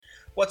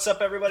What's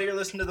up, everybody? You're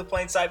listening to the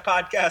Plain Side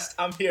Podcast.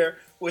 I'm here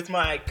with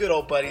my good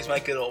old buddies, my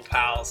good old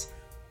pals.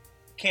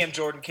 Cam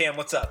Jordan. Cam,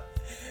 what's up?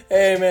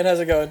 Hey, man, how's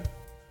it going?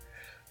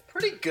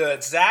 Pretty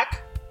good.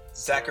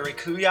 Zachary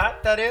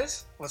Kuyat, that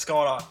is. What's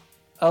going on?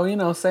 Oh, you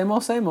know, same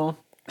old, same old.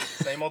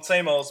 Same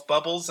old.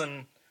 Bubbles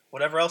and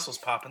whatever else was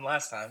popping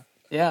last time.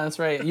 Yeah, that's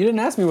right. You didn't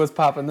ask me what's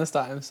popping this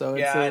time, so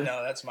it's I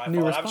know. That's my fault.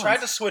 response. I've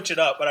tried to switch it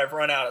up, but I've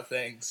run out of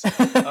things.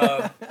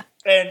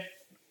 And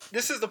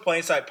this is the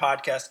Plain Side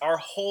Podcast. Our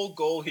whole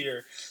goal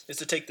here is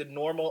to take the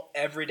normal,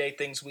 everyday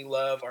things we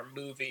love, our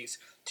movies,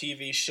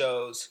 TV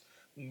shows,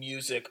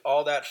 music,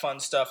 all that fun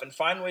stuff, and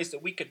find ways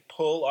that we could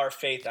pull our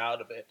faith out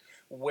of it.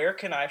 Where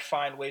can I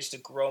find ways to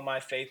grow my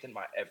faith in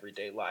my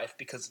everyday life?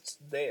 Because it's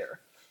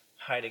there,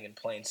 hiding in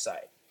plain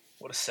sight.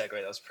 What a segue.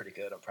 That was pretty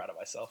good. I'm proud of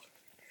myself.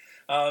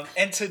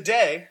 And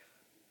today,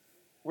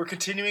 we're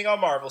continuing our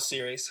Marvel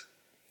series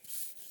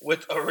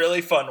with a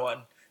really fun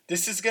one.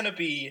 This is going to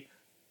be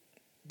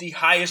the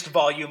highest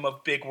volume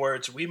of big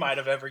words we might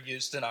have ever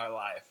used in our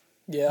life.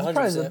 Yeah, 100%.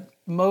 probably the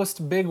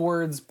most big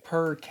words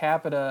per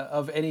capita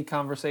of any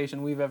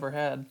conversation we've ever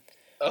had.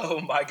 Oh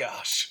my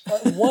gosh.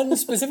 One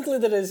specifically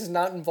that is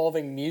not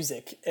involving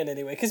music in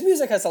any way, because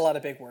music has a lot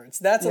of big words.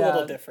 That's a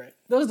little different.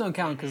 Those don't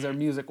count because they're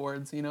music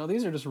words, you know?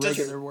 These are just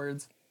regular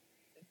words.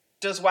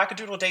 Does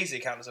Wackadoodle Daisy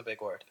count as a big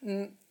word?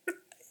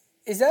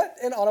 Is that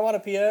an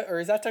onomatopoeia, or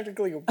is that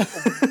technically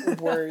a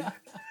word?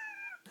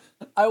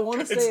 I want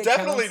to say It's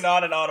definitely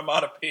not an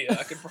onomatopoeia.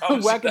 I can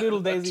promise you that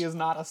Wackadoodle much. Daisy is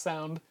not a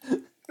sound.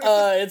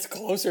 It's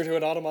closer to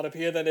an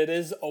onomatopoeia than it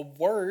is a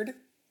word.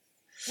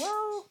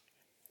 Well,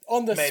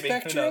 On the Maybe. Who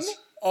spectrum knows?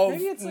 of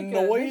maybe it's like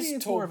noise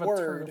it's to more of a turn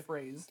word, of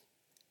phrase.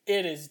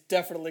 it is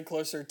definitely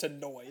closer to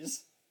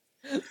noise.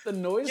 The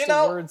noise You to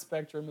know- word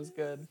spectrum is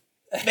good.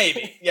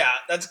 Maybe. Yeah,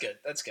 that's good.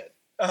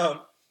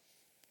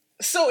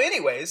 So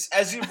anyways,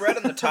 as you've read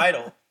in the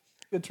title,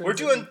 Good we're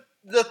transition. doing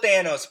the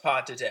Thanos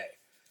pod today.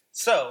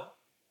 So,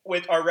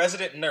 with our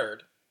resident nerd,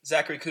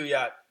 Zachary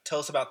Kuyat, tell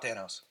us about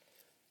Thanos.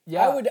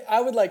 Yeah.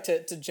 I would like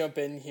to jump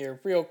in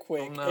here real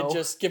quick Oh, no. and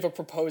just give a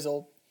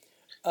proposal.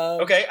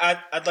 Okay,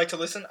 I'd like to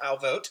listen. I'll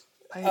vote.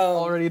 I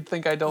already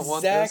think I don't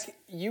want Zach, this.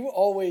 you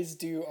always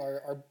do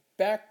our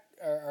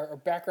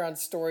background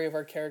story of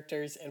our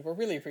characters, and we're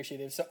really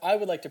appreciative. So I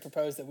would like to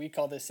propose that we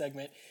call this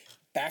segment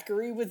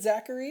Backery with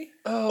Zachary.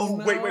 Oh,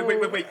 no.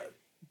 wait.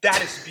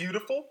 That is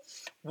beautiful.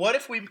 What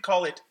if we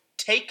call it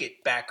Take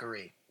It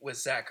Backery with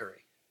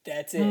Zachary?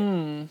 That's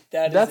it.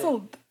 That's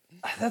it.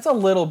 That's a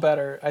little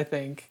better, I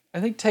think. I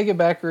think Take It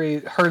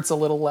Backery hurts a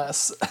little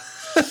less.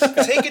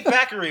 Take It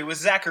Backery with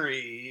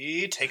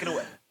Zachary. Take it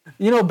away.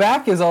 You know,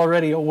 back is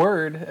already a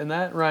word, and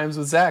that rhymes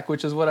with Zach,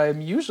 which is what I'm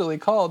usually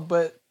called,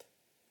 but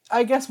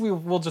I guess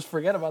we'll just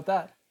forget about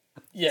that.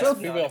 Yes,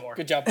 we not will. anymore.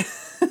 Good job.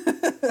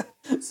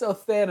 So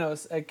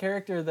Thanos, a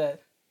character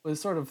that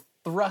was sort of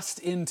thrust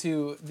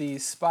into the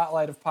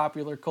spotlight of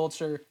popular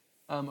culture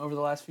over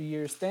the last few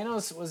years.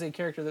 Thanos was a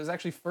character that was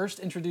actually first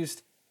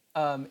introduced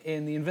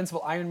in the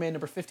Invincible Iron Man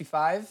number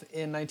 55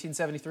 in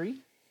 1973.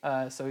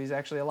 So he's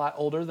actually a lot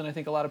older than I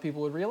think a lot of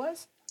people would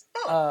realize.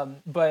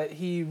 But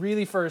he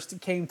really first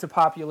came to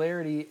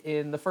popularity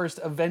in the first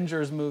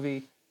Avengers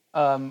movie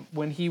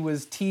when he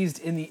was teased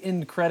in the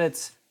end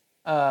credits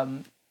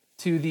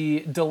to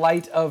the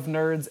delight of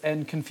nerds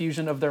and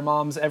confusion of their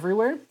moms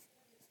everywhere.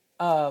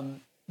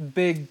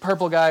 Big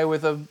purple guy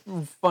with a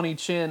funny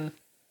chin.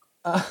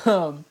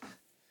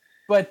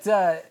 But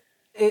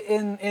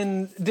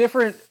in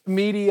different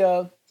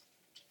media,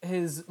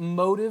 his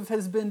motive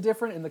has been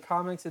different. In the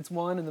comics, it's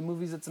one. In the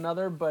movies, it's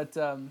another. But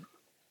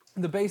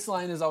the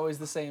baseline is always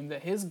the same,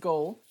 that his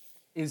goal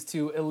is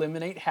to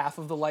eliminate half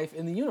of the life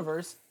in the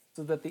universe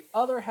so that the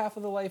other half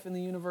of the life in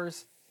the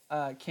universe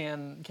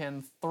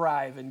can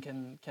thrive and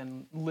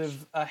can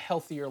live a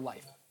healthier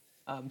life.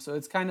 So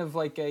it's kind of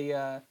like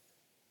a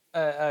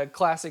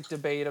classic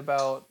debate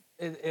about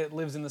it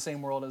lives in the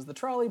same world as the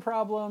trolley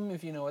problem,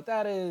 if you know what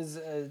that is.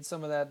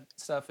 Some of that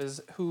stuff is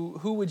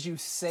who would you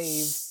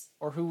save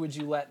or who would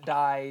you let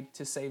die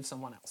to save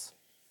someone else?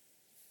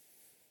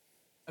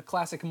 A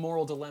classic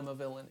moral dilemma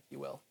villain, if you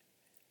will.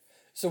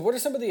 So what are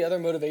some of the other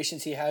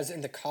motivations he has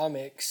in the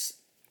comics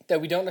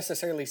that we don't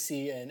necessarily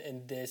see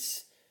in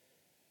this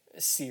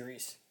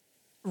series?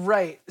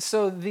 Right.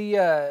 So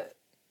the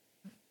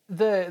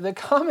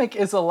comic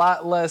is a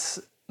lot less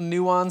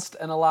nuanced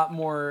and a lot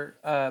more.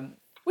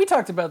 We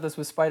talked about this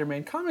with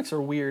Spider-Man. Comics are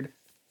weird,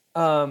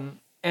 and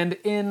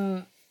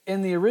in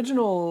the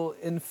original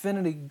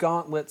Infinity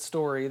Gauntlet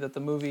story that the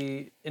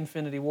movie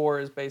Infinity War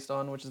is based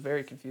on, which is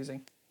very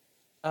confusing.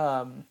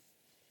 Thanos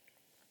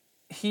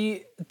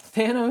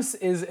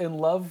is in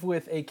love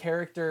with a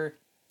character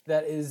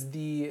that is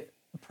the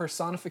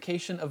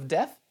personification of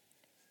death.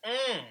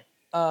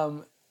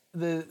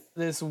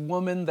 This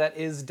woman that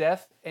is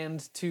death, and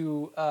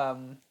to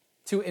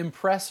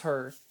impress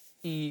her,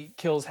 he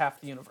kills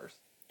half the universe.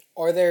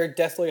 Are there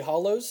Deathly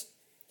Hollows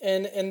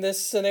in this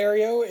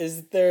scenario?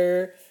 Is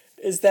that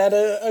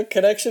a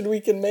connection we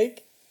can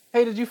make?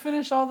 Hey, did you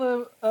finish all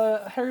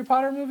the Harry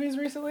Potter movies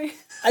recently?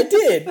 I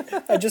did.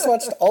 I just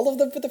watched all of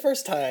them for the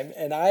first time,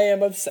 and I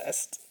am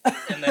obsessed.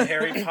 And the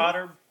Harry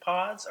Potter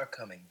pods are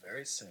coming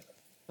very soon.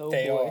 Oh,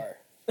 They boy. are.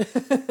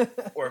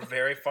 Or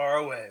very far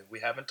away. We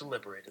haven't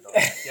deliberated on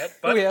that yet.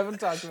 But We haven't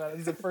talked about it.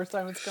 It's the first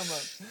time it's come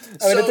up.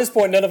 I mean, So- at this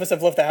point, none of us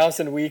have left the house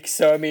in weeks,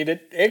 so I mean,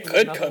 it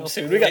could nothing come else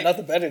soon. to We do. got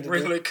nothing better to do.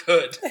 really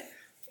could.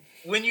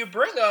 When you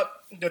bring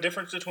up the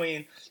difference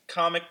between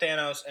comic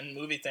Thanos and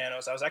movie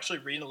Thanos, I was actually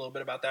reading a little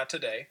bit about that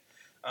today.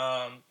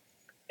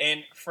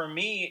 And for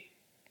me,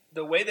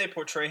 the way they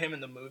portray him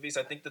in the movies,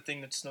 I think the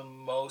thing that's the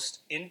most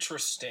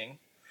interesting,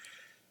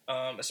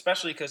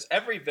 especially because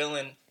every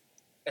villain,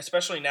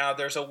 especially now,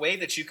 there's a way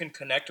that you can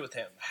connect with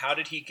him. How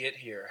did he get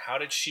here? How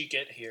did she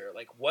get here?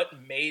 Like, what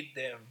made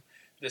them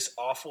this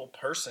awful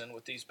person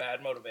with these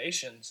bad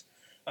motivations?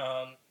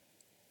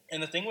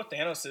 And the thing with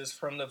Thanos is,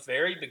 from the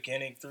very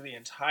beginning through the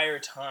entire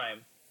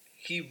time,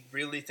 he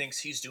really thinks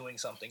he's doing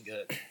something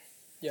good.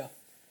 Yeah.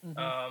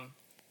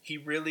 He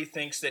really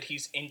thinks that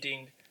he's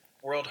ending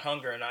world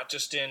hunger, not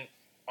just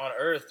on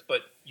Earth,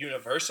 but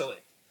universally.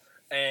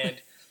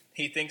 And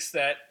he thinks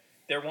that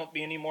there won't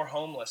be any more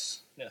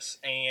homelessness.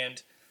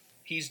 And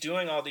he's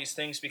doing all these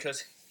things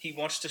because he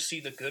wants to see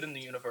the good in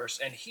the universe,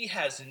 and he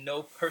has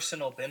no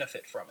personal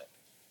benefit from it.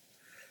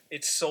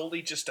 It's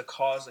solely just a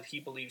cause that he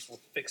believes will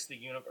fix the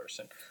universe.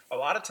 And a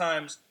lot of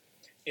times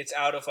it's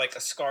out of like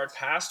a scarred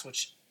past,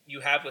 which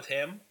you have with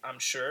him, I'm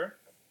sure.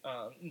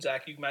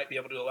 Zach, you might be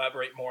able to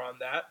elaborate more on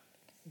that.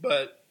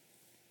 But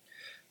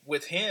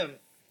with him,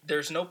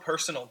 there's no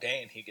personal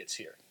gain he gets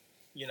here.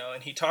 You know,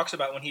 and he talks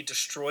about when he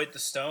destroyed the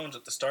stones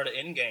at the start of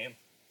Endgame,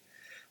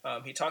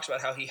 he talks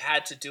about how he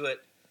had to do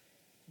it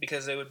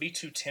because it would be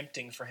too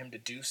tempting for him to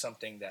do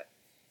something that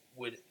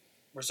would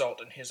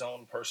result in his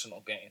own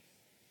personal gain.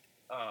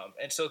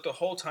 And so the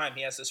whole time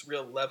he has this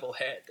real level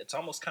head that's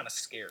almost kind of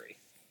scary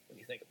when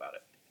you think about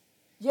it.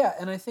 Yeah,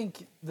 and I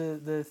think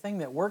the thing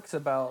that works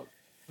about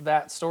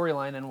that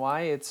storyline and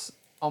why it's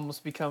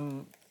almost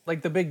become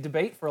like the big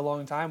debate for a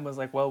long time was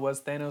like, well,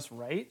 was Thanos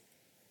right?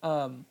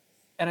 And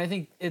I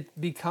think it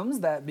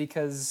becomes that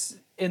because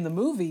in the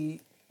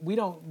movie we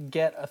don't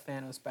get a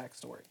Thanos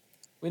backstory.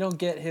 We don't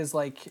get his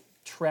like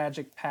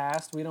tragic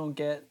past. We don't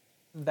get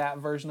that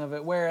version of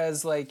it.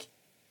 Whereas like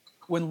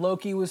when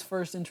Loki was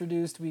first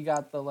introduced, we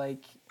got the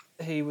like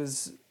he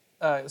was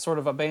sort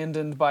of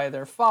abandoned by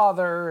their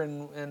father,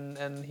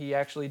 and he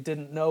actually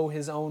didn't know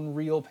his own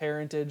real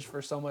parentage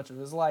for so much of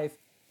his life.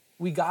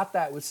 We got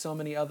that with so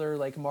many other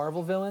like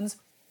Marvel villains,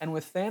 and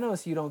with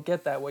Thanos, you don't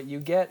get that. What you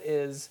get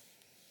is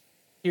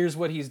here's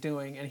what he's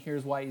doing, and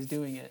here's why he's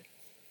doing it.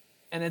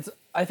 And it's,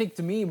 I think,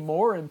 to me,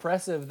 more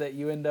impressive that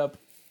you end up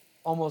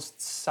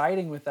almost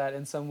siding with that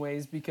in some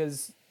ways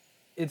because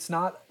it's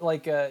not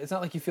like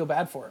you feel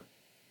bad for him.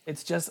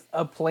 It's just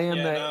a plan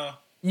that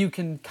you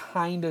can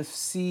kind of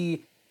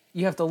see.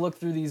 You have to look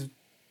through these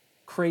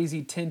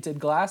crazy tinted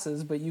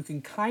glasses, but you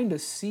can kind of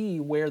see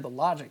where the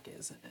logic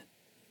is in it.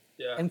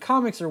 Yeah. And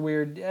comics are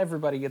weird.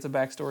 Everybody gets a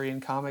backstory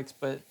in comics,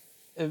 but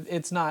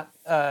it's not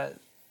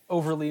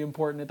overly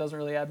important. It doesn't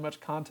really add much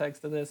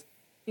context to this.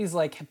 He's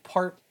like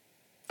part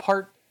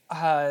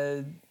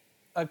a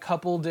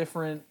couple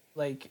different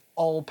like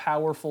all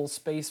powerful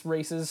space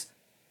races.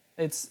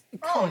 Comics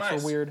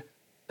nice. are weird.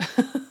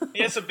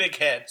 He has a big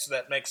head, so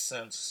that makes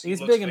sense. He's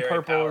He looks big and very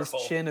purple. powerful.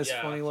 His chin is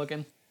Yeah. funny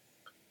looking.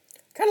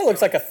 Kind of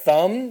looks like a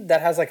thumb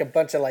that has like a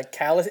bunch of like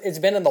callus. It's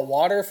been in the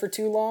water for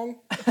too long.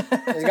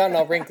 It's gotten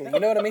all wrinkly. You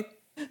know what I mean?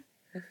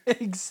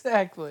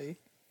 Exactly.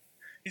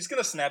 He's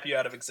going to snap you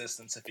out of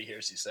existence if he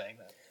hears you saying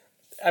that.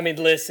 I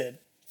mean, listen.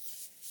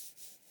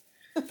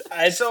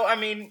 So, I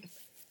mean,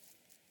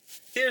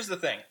 here's the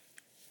thing.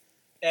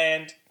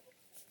 And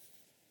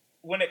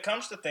when it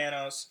comes to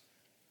Thanos,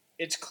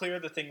 it's clear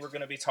the thing we're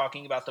going to be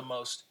talking about the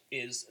most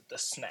is the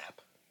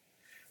snap.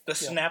 The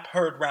snap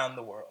heard round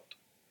the world.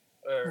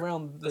 Or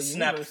Around the the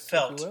snap universe, if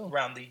felt you will.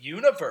 around the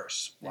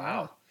universe.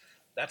 Wow. Yeah.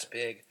 That's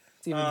big.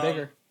 It's even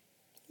bigger.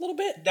 A little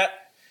bit.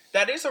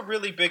 That is a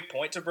really big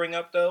point to bring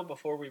up, though,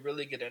 before we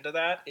really get into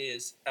that,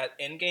 is at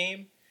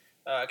Endgame,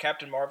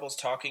 Captain Marvel's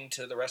talking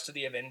to the rest of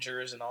the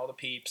Avengers and all the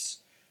peeps,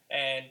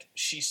 and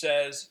she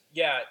says,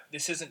 yeah,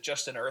 this isn't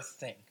just an Earth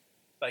thing.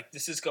 Like,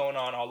 this is going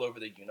on all over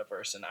the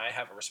universe, and I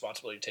have a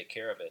responsibility to take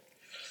care of it.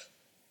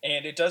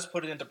 And it does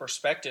put it into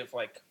perspective,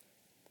 like,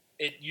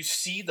 you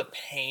see the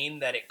pain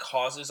that it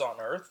causes on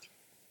Earth,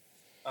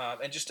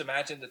 and just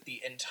imagine that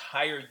the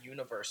entire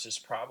universe is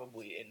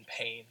probably in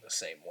pain the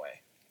same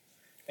way.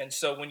 And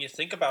so when you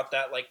think about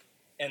that, like,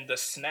 and the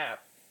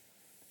snap,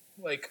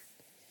 like,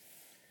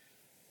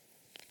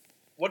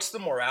 what's the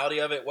morality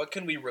of it? What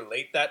can we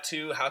relate that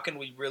to? How can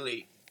we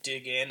really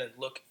dig in and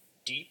look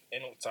deep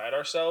inside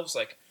ourselves?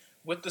 Like,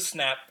 with the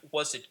snap,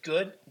 was it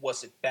good?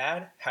 Was it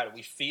bad? How do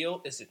we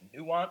feel? Is it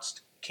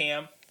nuanced?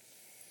 Cam,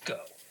 go.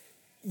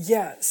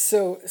 Yeah,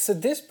 so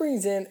this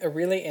brings in a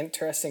really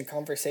interesting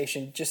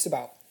conversation just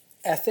about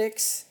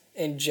ethics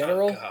in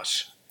general. Oh,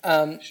 gosh.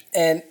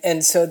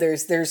 And so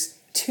there's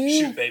two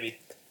Shoot, baby.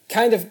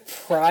 kind of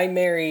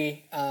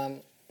primary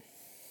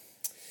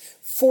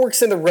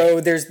forks in the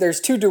road. There's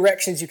two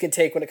directions you can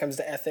take when it comes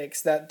to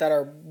ethics that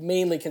are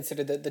mainly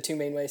considered the two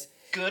main ways.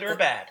 Good or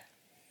bad?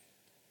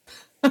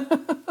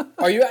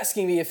 Are you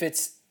asking me if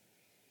it's...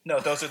 No,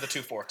 those are the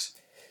two forks.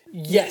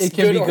 Yes, It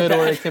can be good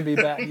or bad. it can be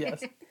bad.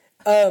 Yes.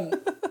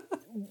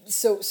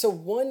 So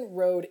one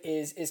road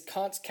is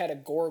Kant's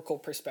categorical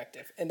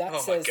perspective, and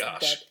that says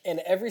that in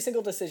every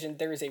single decision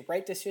there is a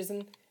right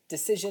decision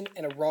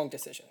and a wrong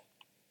decision.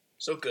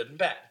 So good and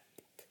bad.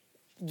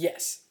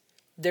 Yes,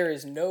 there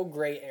is no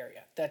gray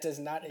area. That does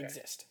not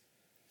exist.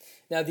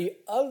 Now the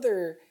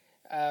other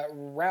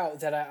route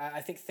that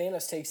I think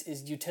Thanos takes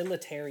is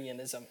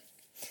utilitarianism,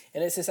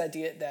 and it's this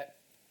idea that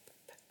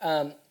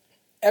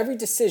every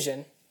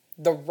decision,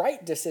 the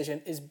right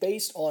decision, is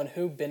based on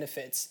who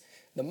benefits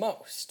the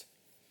most.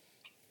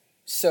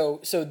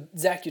 So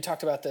Zach, you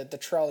talked about the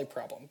trolley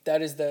problem.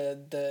 That is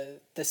the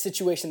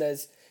situation that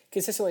is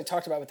consistently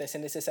talked about with this,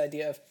 and it's this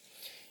idea of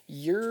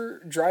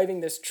you're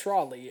driving this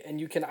trolley and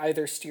you can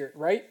either steer it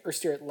right or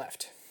steer it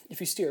left. If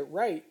you steer it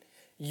right,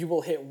 you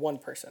will hit one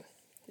person.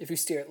 If you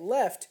steer it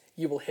left,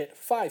 you will hit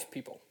 5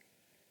 people.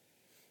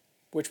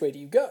 Which way do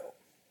you go?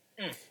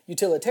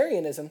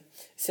 Utilitarianism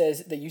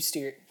says that you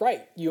steer it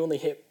right, you only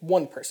hit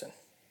one person,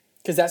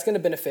 because that's going to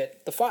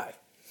benefit the 5.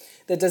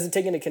 That doesn't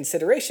take into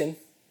consideration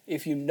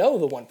if you know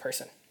the one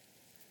person.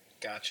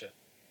 Gotcha.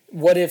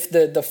 What if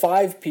the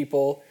 5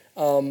 people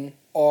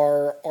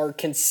are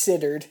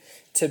considered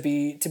to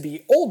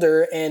be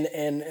older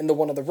and the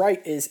one on the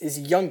right is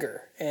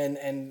younger and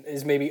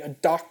is maybe a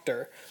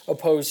doctor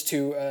opposed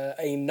to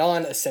a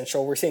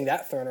non-essential, we're seeing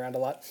that thrown around a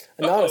lot,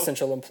 a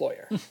non-essential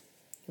employer,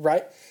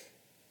 right?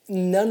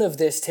 None of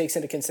this takes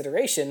into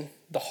consideration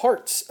the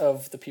hearts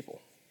of the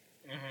people.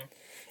 Mm-hmm.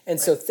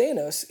 And so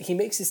Thanos, he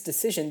makes this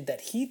decision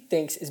that he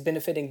thinks is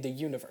benefiting the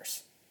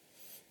universe.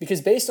 Because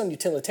based on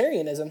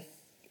utilitarianism,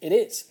 it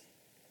is.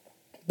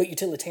 But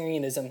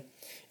utilitarianism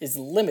is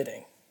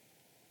limiting.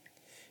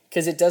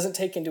 Because it doesn't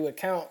take into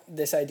account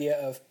this idea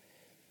of,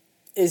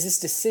 is this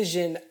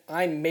decision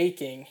I'm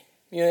making,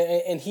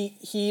 and he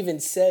even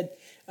said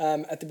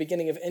at the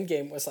beginning of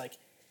Endgame was like,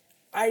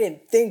 I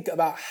didn't think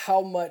about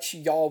how much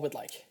y'all would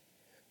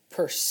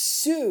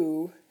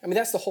pursue. I mean,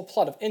 that's the whole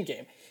plot of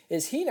Endgame,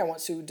 is he now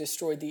wants to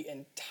destroy the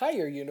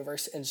entire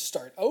universe and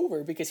start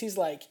over, because he's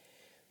like,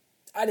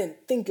 I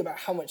didn't think about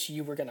how much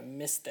you were going to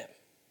miss them.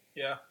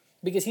 Yeah.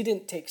 Because he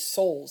didn't take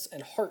souls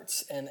and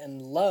hearts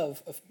and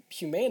love of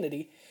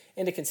humanity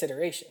into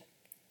consideration.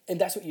 And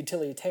that's what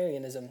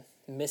utilitarianism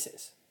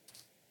misses.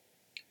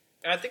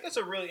 And I think that's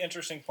a really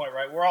interesting point,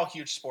 right? We're all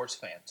huge sports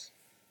fans.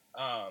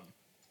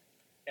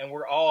 And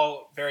we're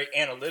all very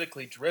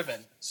analytically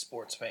driven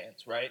sports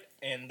fans, right?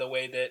 In the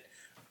way that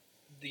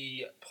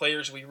the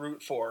players we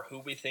root for, who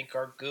we think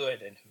are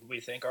good and who we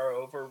think are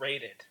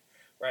overrated,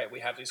 right? We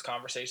have these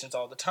conversations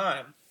all the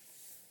time.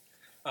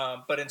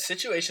 But in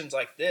situations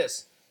like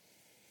this,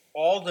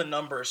 all the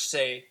numbers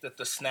say that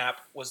the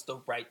snap was the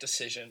right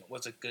decision,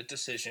 was a good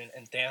decision,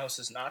 and Thanos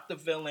is not the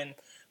villain,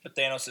 but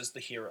Thanos is the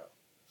hero.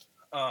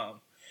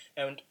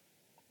 And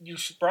you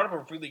brought up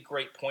a really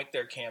great point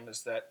there, Cam,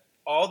 is that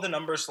all the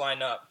numbers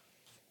line up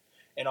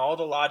and all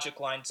the logic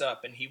lines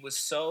up, and he was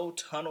so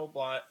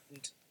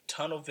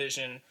tunnel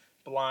vision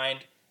blind,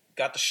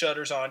 got the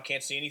shutters on,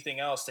 can't see anything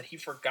else, that he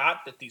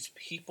forgot that these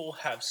people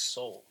have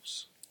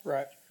souls.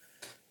 Right.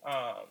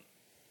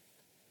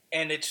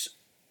 And it's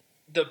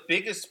the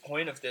biggest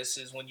point of this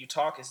is when you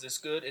talk, is this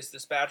good, is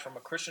this bad, from a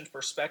Christian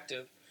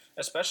perspective,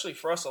 especially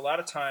for us, a lot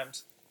of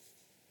times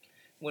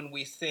when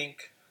we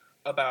think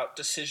about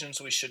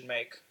decisions we should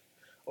make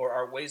or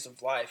our ways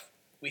of life,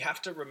 we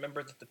have to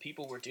remember that the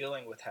people we're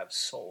dealing with have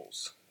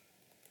souls.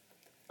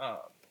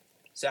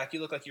 Zach,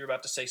 you look like you're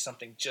about to say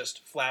something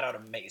just flat out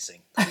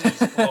amazing.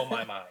 Please blow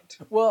my mind.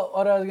 Well,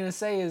 what I was going to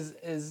say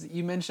is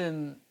you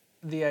mentioned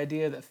the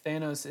idea that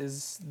Thanos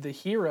is the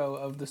hero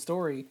of the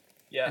story.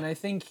 Yeah. And I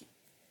think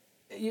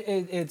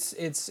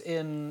it's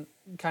in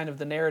kind of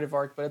the narrative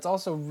arc, but it's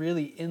also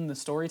really in the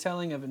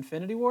storytelling of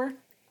Infinity War.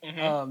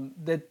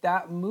 Mm-hmm.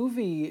 That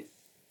movie,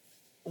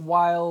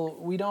 while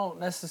we don't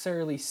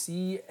necessarily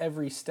see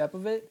every step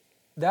of it,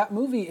 that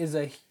movie is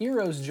a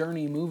hero's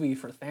journey movie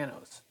for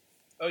Thanos.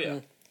 Oh, yeah.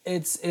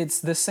 It's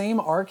the same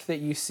arc that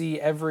you see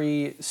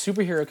every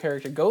superhero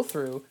character go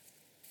through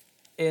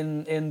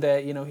in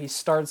that, he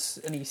starts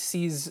and he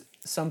sees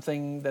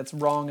something that's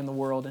wrong in the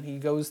world and he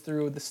goes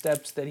through the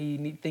steps that he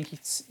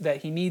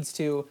needs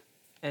to,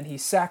 and he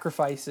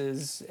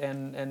sacrifices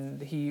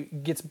and he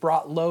gets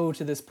brought low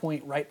to this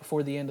point right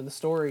before the end of the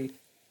story,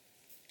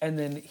 and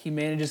then he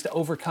manages to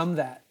overcome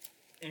that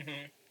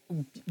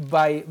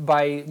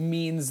by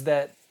means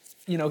that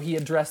he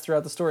addressed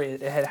throughout the story.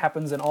 It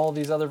happens in all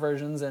these other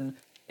versions, and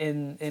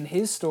in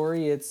his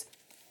story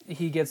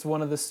he gets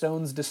one of the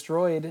stones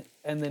destroyed,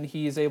 and then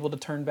he is able to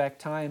turn back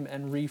time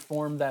and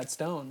reform that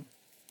stone,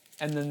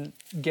 and then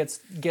gets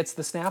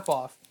the snap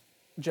off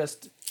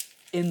just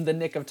in the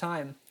nick of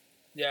time.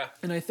 Yeah.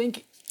 And I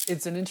think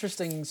it's an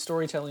interesting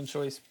storytelling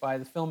choice by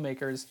the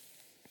filmmakers,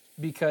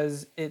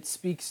 because it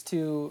speaks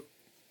to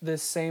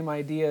this same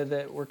idea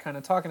that we're kind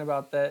of talking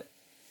about, that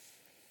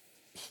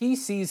he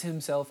sees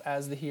himself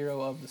as the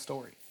hero of the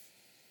story.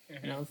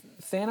 Mm-hmm. You know,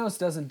 Thanos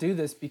doesn't do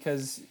this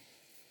because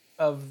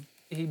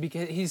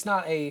he's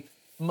not a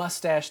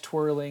mustache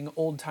twirling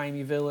old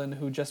timey villain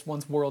who just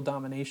wants world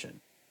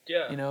domination.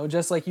 Yeah. You know,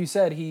 just like you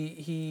said,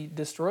 he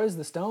destroys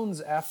the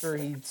stones after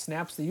he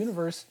snaps the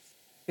universe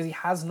because he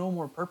has no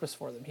more purpose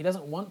for them. He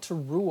doesn't want to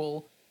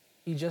rule.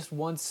 He just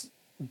wants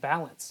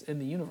balance in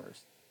the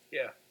universe.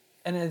 Yeah.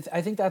 And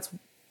I think that's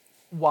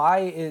why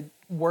it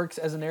works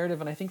as a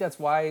narrative, and I think that's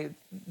why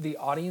the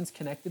audience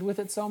connected with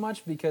it so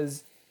much,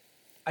 because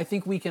I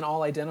think we can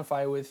all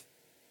identify with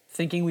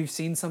thinking we've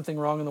seen something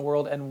wrong in the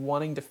world and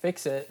wanting to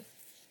fix it,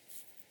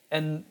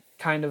 and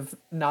kind of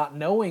not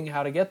knowing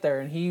how to get there.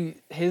 And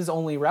his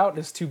only route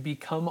is to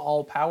become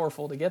all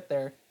powerful to get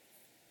there.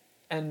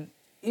 And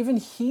even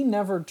he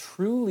never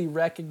truly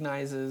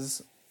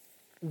recognizes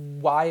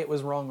why it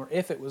was wrong or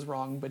if it was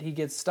wrong, but he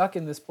gets stuck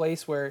in this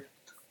place where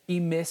he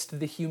missed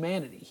the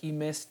humanity. He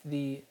missed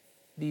the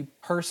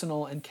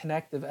personal and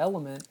connective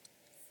element.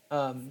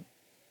 And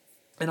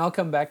I'll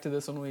come back to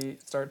this when we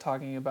start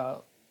talking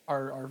about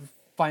our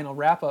final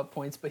wrap-up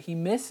points, but he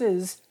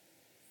misses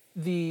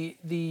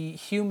the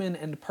human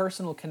and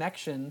personal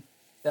connection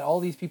that all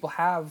these people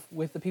have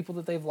with the people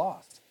that they've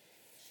lost.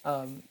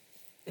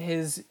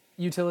 His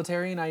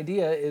utilitarian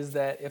idea is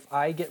that if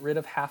I get rid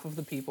of half of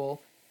the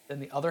people, then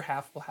the other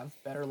half will have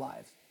better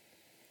lives.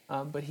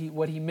 But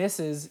what he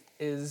misses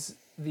is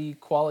the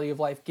quality of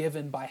life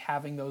given by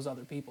having those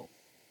other people.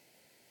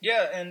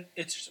 Yeah, and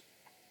it's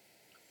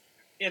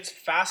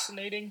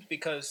fascinating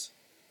because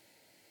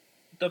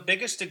the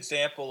biggest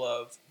example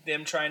of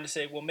them trying to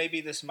say, well,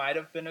 maybe this might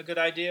have been a good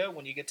idea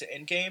when you get to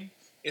Endgame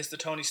is the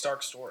Tony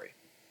Stark story,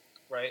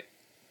 right?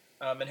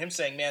 And him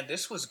saying, man,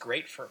 this was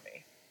great for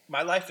me.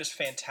 My life is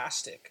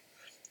fantastic.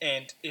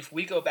 And if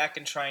we go back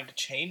and trying to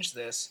change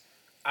this,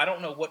 I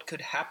don't know what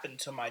could happen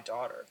to my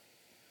daughter,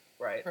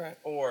 right?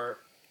 Or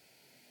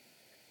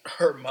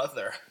her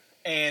mother.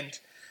 And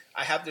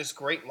I have this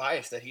great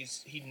life that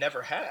he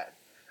never had.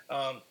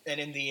 And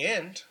in the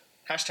end,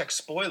 hashtag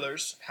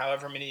spoilers,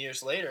 however many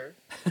years later,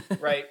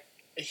 right,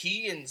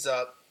 he ends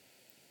up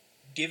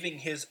giving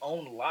his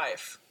own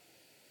life,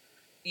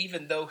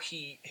 even though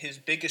his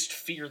biggest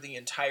fear the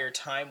entire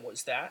time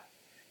was that.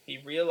 He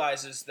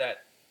realizes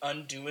that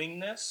undoing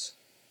this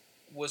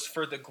was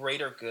for the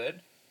greater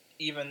good,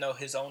 even though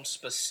his own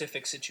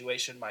specific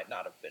situation might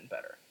not have been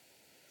better.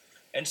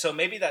 And so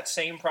maybe that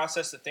same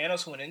process that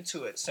Thanos went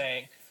into it,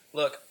 saying,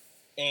 look,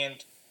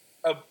 and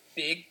a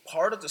big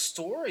part of the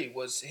story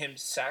was him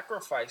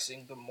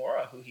sacrificing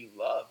Gamora, who he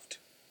loved.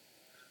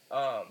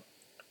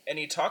 And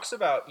he talks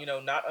about,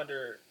 not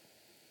under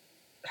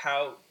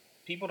how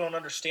people don't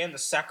understand the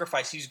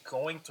sacrifice he's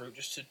going through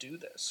just to do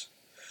this.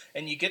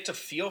 And you get to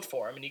feel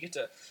for him, and you get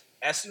to,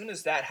 as soon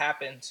as that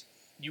happens,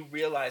 you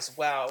realize,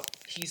 wow,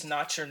 he's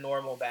not your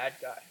normal bad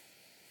guy.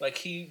 Like,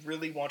 he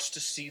really wants to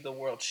see the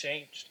world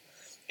changed.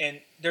 And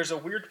there's a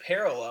weird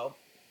parallel,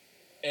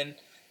 and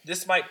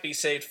this might be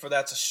saved for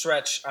that's a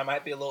stretch. I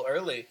might be a little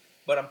early,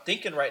 but I'm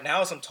thinking right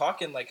now as I'm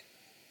talking, like,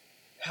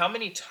 how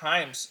many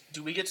times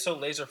do we get so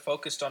laser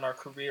focused on our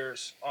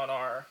careers, on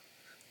our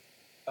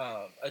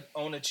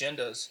own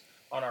agendas,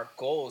 on our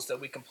goals, that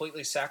we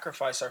completely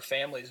sacrifice our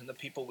families and the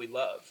people we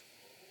love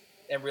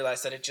and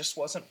realize that it just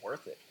wasn't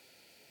worth it.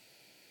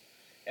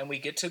 And we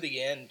get to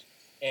the end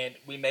and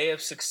we may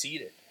have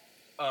succeeded,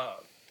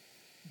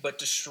 but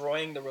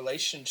destroying the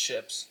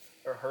relationships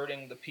or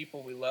hurting the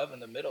people we love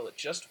in the middle, it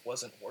just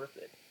wasn't worth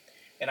it.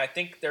 And I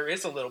think there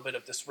is a little bit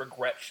of this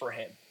regret for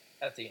him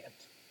at the end.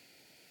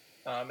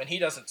 And he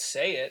doesn't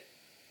say it,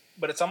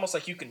 but it's almost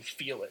like you can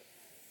feel it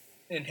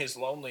in his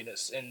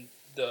loneliness and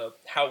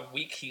how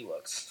weak he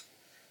looks,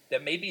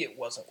 that maybe it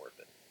wasn't worth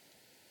it.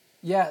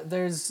 Yeah,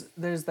 there's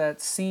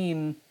that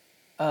scene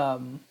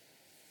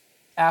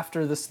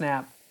after the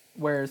snap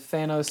where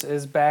Thanos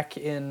is back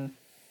in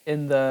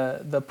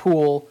the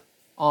pool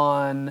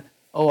on,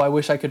 I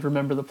wish I could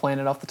remember the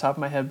planet off the top of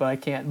my head, but I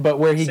can't. But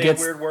where he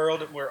gets a weird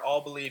world where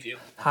all believe you.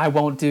 I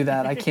won't do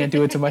that. I can't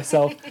do it to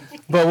myself.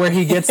 But where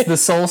he gets the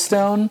Soul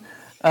Stone,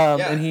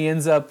 and he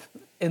ends up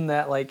in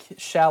that like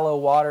shallow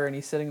water, and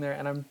he's sitting there.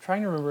 And I'm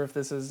trying to remember if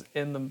this is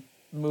in the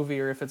movie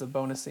or if it's a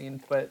bonus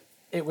scene, but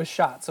it was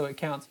shot, so it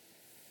counts.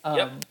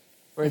 Where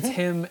it's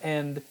him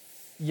and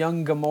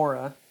young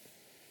Gamora.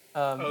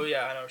 Oh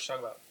yeah, I know what you're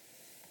talking about.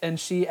 And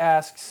she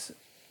asks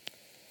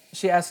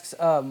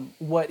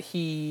what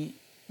he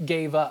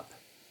gave up,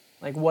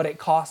 like what it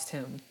cost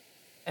him,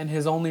 and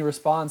his only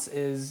response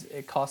is,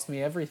 "It cost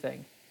me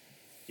everything."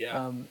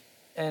 Yeah.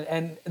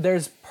 And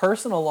there's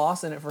personal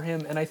loss in it for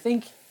him, and I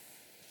think,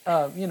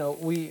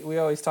 we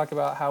always talk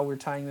about how we're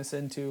tying this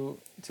into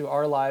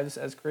our lives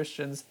as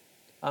Christians,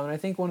 and I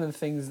think one of the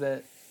things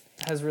that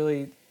has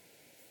really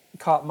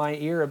caught my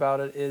ear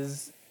about it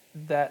is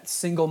that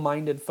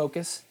single-minded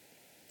focus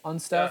on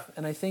stuff,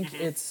 and I think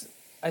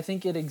I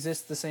think it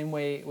exists the same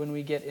way when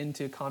we get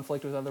into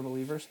conflict with other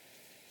believers,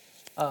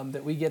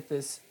 that we get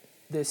this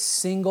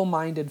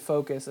single-minded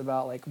focus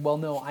about like, well,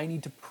 no, I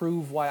need to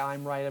prove why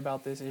I'm right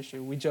about this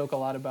issue. We joke a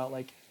lot about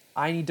like,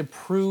 I need to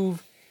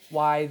prove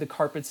why the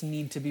carpets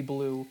need to be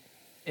blue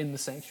in the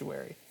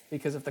sanctuary.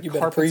 Because if the You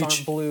better carpets preach.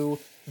 aren't blue,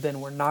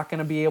 then we're not going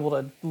to be able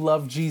to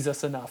love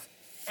Jesus enough.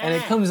 And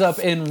it comes up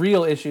in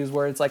real issues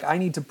where it's like, I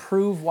need to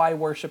prove why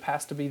worship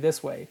has to be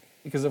this way.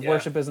 Because if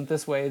worship isn't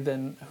this way,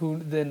 then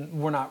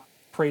we're not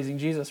praising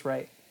Jesus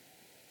right.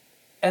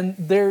 And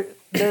there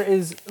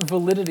is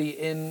validity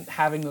in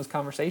having those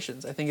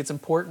conversations. I think it's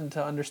important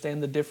to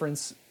understand the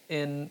difference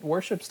in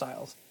worship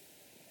styles.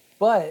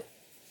 But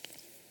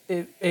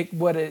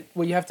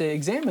what you have to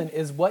examine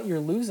is what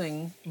you're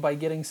losing by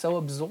getting so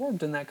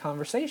absorbed in that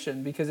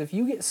conversation. Because if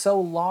you get so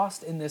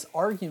lost in this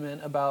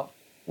argument about,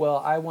 well,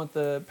 I want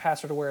the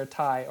pastor to wear a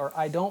tie, or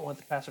I don't want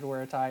the pastor to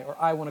wear a tie, or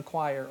I want a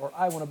choir, or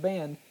I want a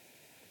band,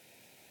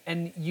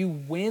 and you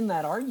win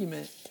that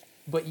argument,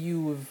 but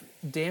you've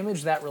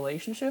damaged that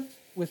relationship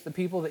with the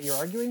people that you're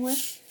arguing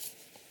with,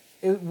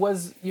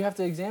 you have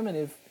to examine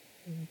if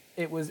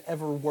it was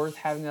ever worth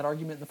having that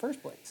argument in the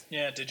first place.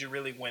 Yeah, did you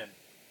really win?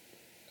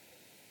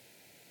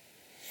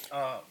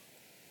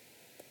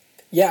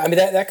 Yeah, I mean,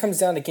 that comes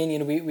down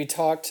again, we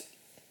talked,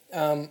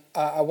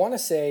 I want to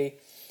say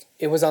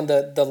it was on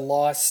the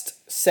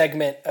Lost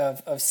segment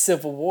of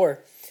Civil War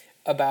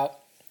about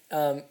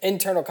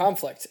internal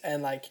conflict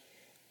and, like,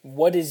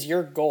 what is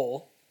your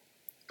goal?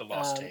 The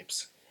Lost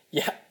tapes.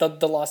 Yeah,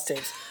 the Lost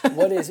tapes.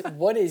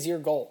 What is your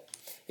goal?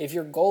 If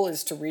your goal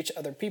is to reach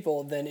other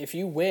people, then if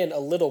you win a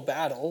little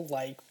battle,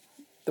 like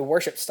the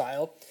worship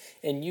style,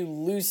 and you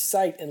lose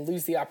sight and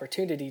lose the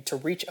opportunity to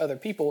reach other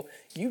people,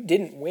 you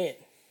didn't win.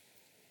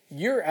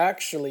 You're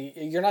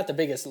not the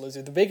biggest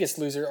loser. The biggest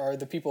loser are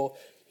the people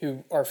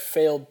who are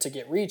failed to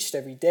get reached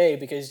every day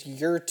because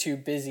you're too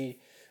busy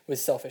with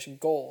selfish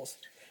goals.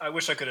 I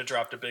wish I could have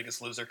dropped a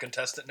Biggest Loser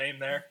contestant name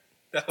there.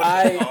 That would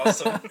have been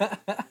awesome.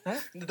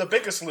 The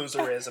Biggest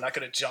Loser is, and I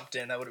could have jumped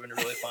in. That would have been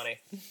really funny.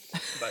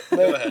 But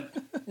go ahead.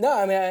 No,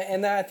 I mean,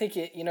 and I think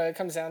it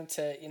comes down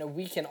to,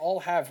 we can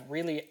all have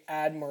really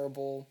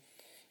admirable,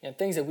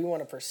 things that we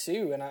want to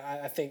pursue. And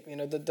I think,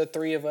 the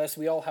three of us,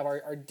 we all have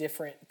our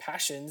different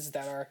passions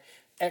that are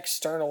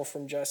external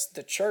from just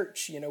the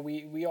church.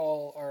 We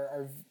all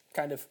are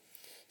kind of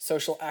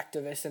social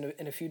activists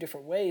in a few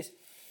different ways.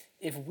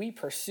 If we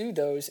pursue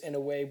those in a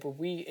way where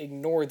we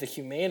ignore the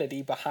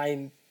humanity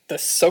behind the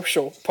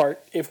social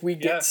part, if we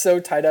get so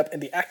tied up in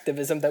the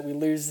activism that we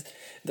lose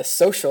the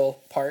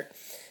social part,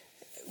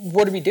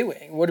 what are we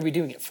doing? What are we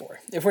doing it for?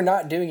 If we're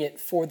not doing it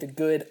for the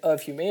good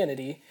of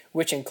humanity,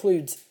 which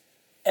includes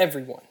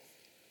everyone,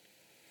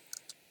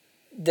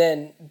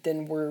 then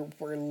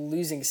we're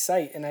losing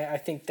sight. And I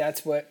think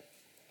that's what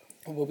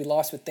we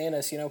lost with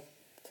Thanos.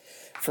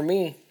 For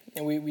me,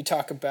 and we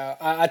talk about,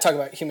 I talk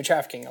about human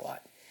trafficking a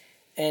lot.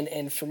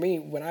 And for me,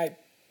 when I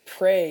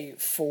pray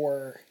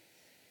for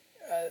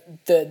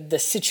the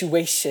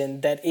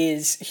situation that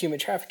is human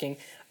trafficking,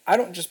 I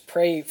don't just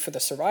pray for the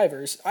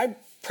survivors. I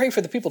pray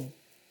for the people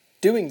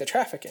doing the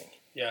trafficking.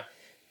 Yeah.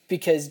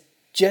 Because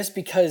just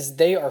because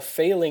they are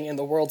failing in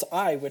the world's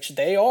eye, which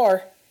they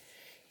are,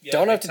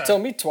 don't have to tell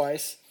me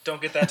twice.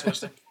 Don't get that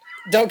twisted.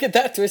 Don't get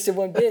that twisted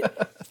one bit.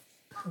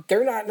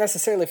 They're not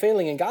necessarily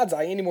failing in God's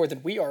eye any more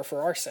than we are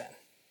for our sin.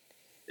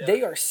 Yeah.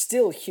 They are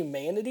still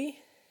humanity.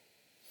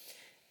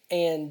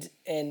 And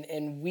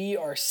we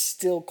are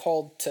still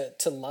called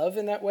to love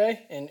in that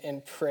way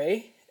and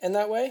pray in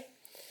that way.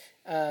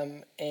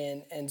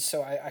 And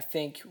so I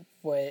think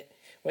what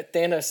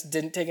Thanos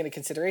didn't take into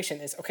consideration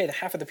is, okay, the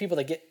half of the people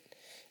that get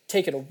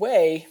taken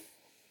away,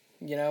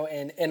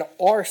 and in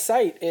our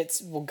sight,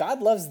 it's, well,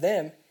 God loves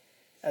them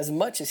as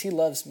much as he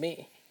loves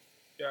me.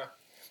 Yeah.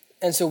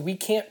 And so we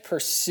can't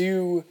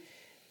pursue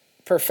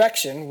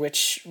perfection,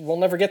 which we'll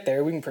never get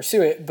there. We can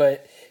pursue it,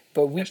 but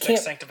we can't.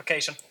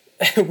 Sanctification.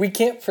 We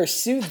can't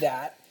pursue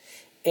that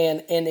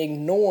and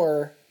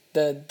ignore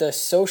the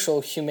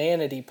social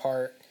humanity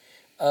part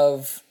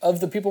of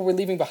the people we're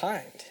leaving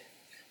behind.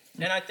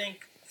 And I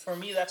think, for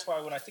me, that's why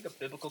when I think of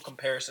biblical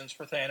comparisons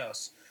for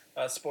Thanos,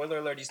 spoiler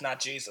alert, he's not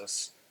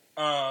Jesus.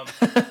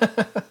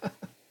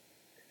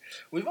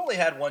 We've only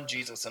had one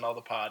Jesus in all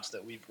the pods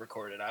that we've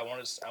recorded. I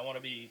want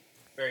to be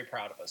very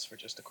proud of us for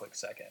just a quick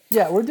second.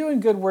 Yeah, we're doing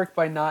good work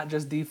by not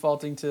just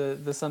defaulting to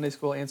the Sunday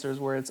school answers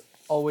where it's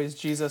always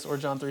Jesus or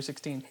John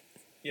 3:16.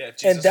 Yeah,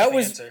 Jesus and that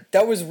was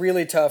that was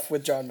really tough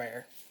with John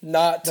Mayer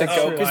not to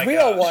go because we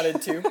all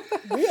wanted to.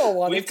 We all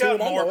wanted We've to. We've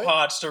got more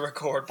pods to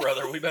record,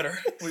 brother. We better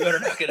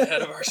not get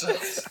ahead of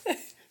ourselves.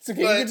 It's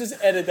okay. You can just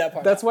edit that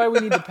part. That's why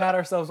we need to pat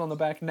ourselves on the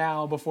back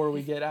now before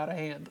we get out of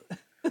hand.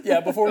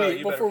 Yeah, before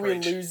we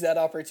lose that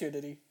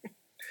opportunity.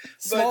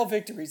 Small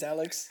victories,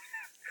 Alex.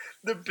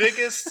 The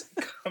biggest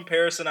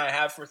comparison I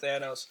have for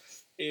Thanos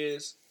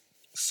is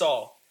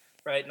Saul,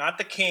 right? Not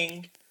the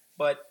king,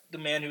 but the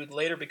man who would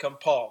later become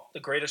Paul, the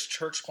greatest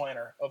church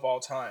planner of all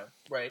time,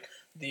 right?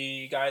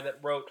 The guy that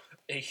wrote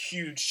a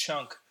huge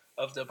chunk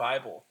of the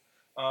Bible.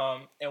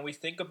 And we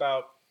think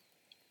about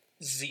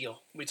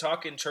zeal. We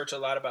talk in church a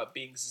lot about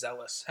being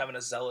zealous, having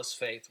a zealous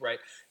faith, right?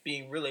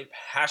 Being really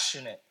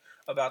passionate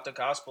about the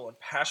gospel and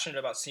passionate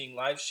about seeing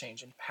lives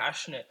change and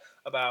passionate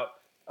about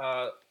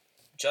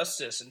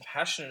justice and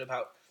passionate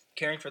about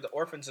caring for the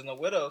orphans and the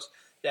widows,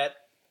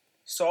 that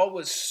Saul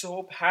was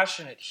so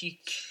passionate, he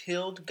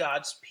killed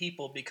God's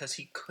people because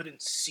he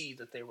couldn't see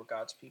that they were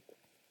God's people.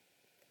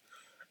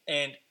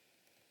 And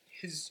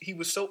he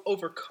was so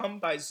overcome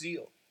by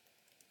zeal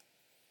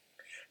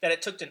that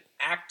it took an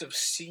act of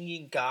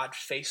seeing God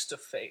face to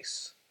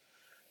face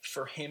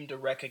for him to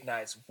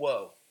recognize,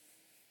 whoa,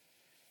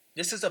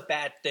 this is a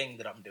bad thing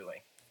that I'm doing.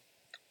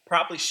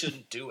 Probably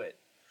shouldn't do it.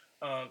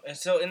 And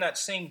so in that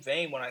same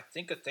vein, when I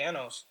think of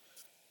Thanos,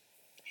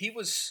 he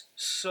was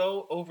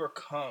so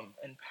overcome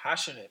and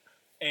passionate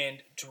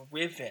and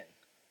driven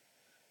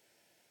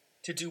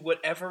to do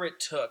whatever it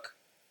took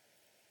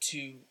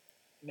to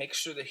make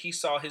sure that he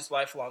saw his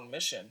lifelong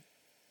mission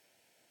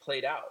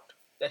played out,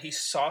 that he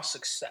saw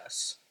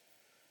success,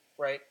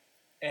 right?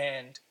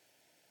 And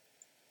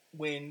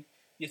when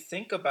you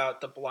think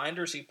about the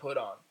blinders he put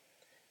on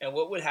and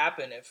what would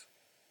happen if,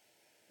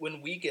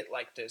 when we get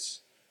like this,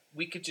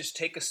 we could just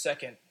take a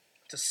second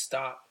to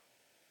stop,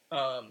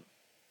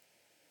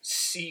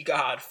 see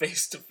God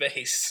face to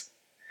face,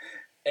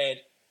 and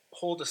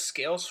pull the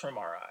scales from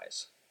our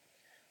eyes.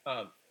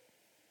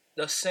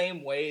 The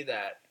same way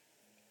that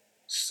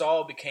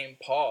Saul became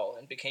Paul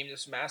and became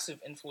this massive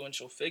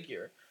influential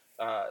figure,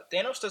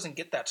 Thanos doesn't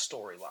get that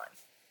storyline.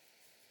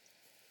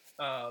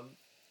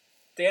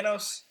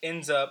 Thanos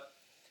ends up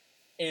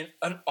in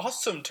an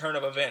awesome turn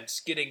of events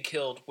getting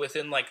killed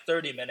within like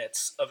 30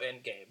 minutes of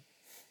Endgame.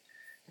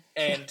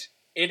 And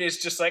it is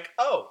just like,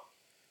 oh,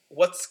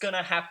 what's going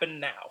to happen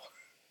now?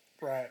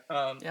 Right.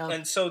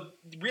 And so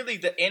really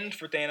the end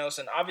for Thanos,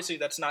 and obviously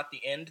that's not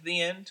the end,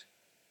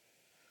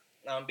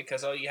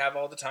 because you have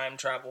all the time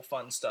travel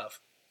fun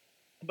stuff.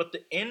 But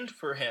the end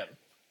for him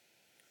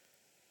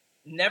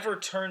never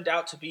turned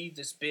out to be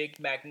this big,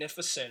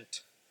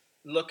 magnificent,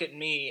 look at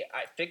me,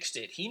 I fixed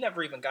it. He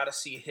never even got to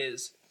see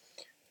his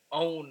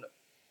own,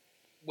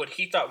 what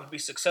he thought would be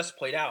success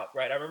played out,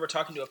 right? I remember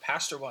talking to a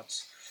pastor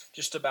once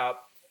just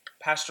about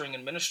pastoring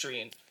and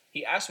ministry, and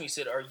he asked me, he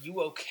said, are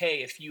you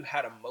okay if you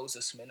had a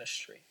Moses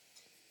ministry,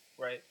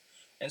 right?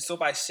 And so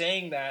by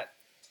saying that,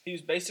 he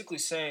was basically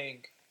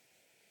saying,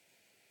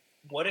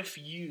 what if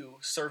you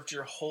served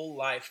your whole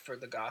life for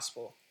the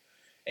gospel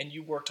and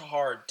you worked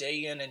hard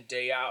day in and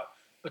day out,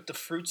 but the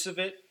fruits of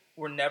it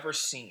were never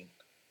seen?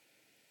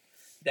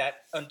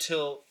 That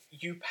until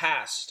you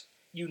passed,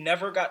 you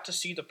never got to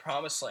see the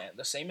promised land,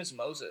 the same as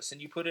Moses, and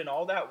you put in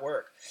all that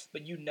work,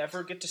 but you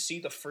never get to see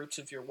the fruits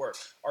of your work.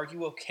 Are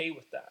you okay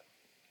with that?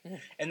 Yeah.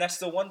 And that's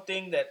the one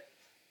thing that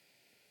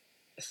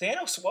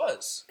Thanos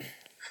was.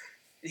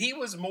 He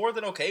was more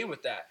than okay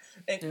with that.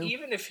 And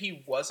even if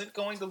he wasn't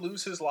going to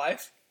lose his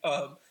life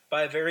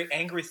by a very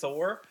angry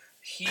Thor,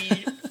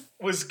 he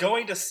was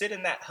going to sit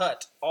in that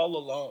hut all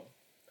alone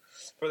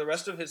for the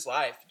rest of his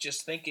life,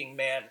 just thinking,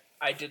 man,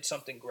 I did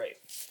something great.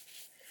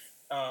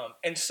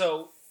 And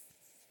so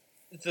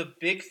the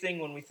big thing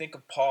when we think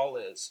of Paul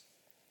is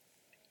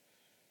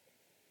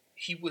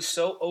he was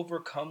so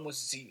overcome with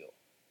zeal,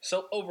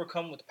 so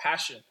overcome with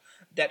passion,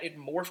 that it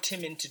morphed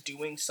him into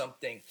doing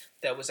something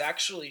that was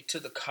actually to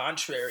the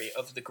contrary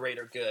of the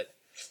greater good.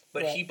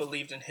 But he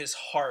believed in his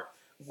heart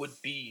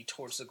would be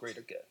towards the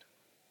greater good,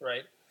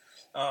 right?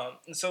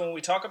 And so when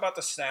we talk about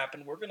the snap,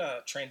 and we're going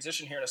to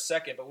transition here in a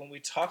second, but when we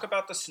talk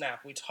about the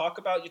snap, we talk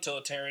about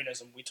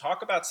utilitarianism, we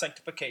talk about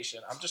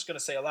sanctification. I'm just going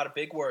to say a lot of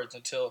big words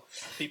until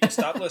people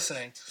stop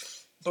listening.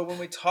 But when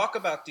we talk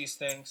about these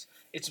things,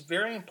 it's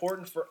very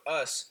important for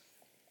us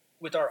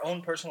with our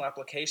own personal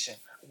application.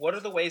 What are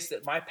the ways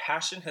that my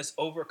passion has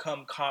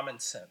overcome common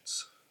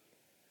sense?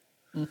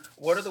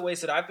 What are the ways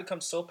that I've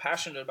become so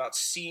passionate about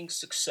seeing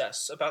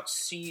success, about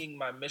seeing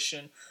my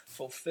mission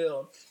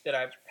fulfilled, that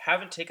I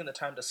haven't taken the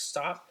time to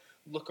stop,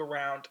 look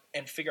around,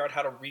 and figure out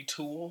how to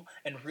retool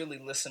and really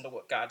listen to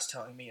what God's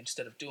telling me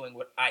instead of doing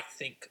what I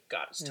think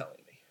God is telling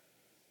me.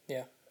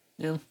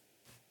 Yeah.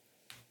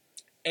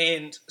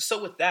 And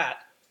so with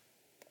that,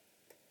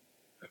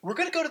 we're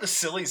going to go to the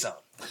silly zone.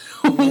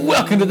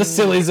 Welcome to the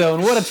silly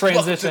zone. What a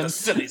transition. Welcome to the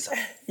silly zone.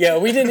 Yeah,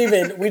 we didn't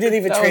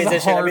even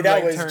transition. I mean,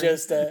 that was turn.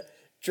 just a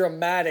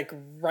dramatic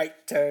right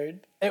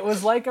turn. It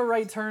was like a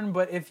right turn,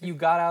 but if you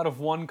got out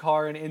of one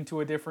car and into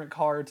a different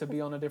car to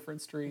be on a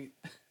different street.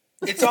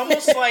 It's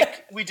almost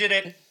like we did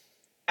it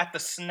at the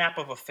snap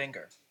of a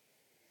finger.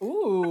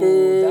 Ooh,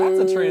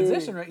 that's a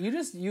transition, right? You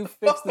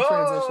fixed the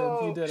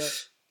transition. You did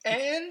it.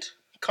 And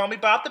call me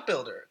Bob the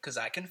Builder, because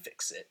I can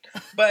fix it.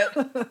 But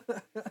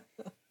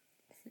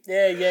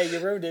yeah, you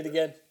ruined it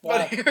again.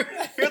 Wow. But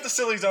here at the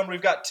Silly Zone,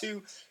 we've got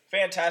two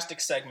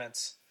fantastic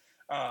segments.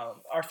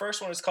 Our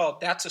first one is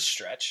called That's a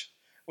Stretch,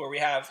 where we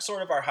have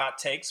sort of our hot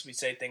takes. We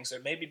say things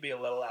that maybe be a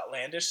little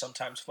outlandish,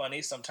 sometimes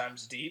funny,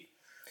 sometimes deep.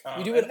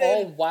 We do it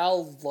all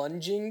while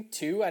lunging,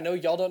 too. I know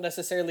y'all don't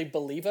necessarily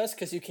believe us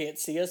because you can't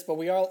see us, but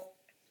we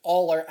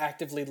all are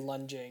actively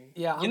lunging.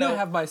 Yeah, I'm going to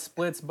have my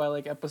splits by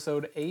like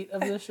episode 8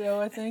 of this show,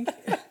 I think.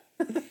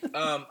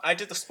 I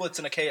did the splits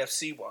in a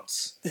KFC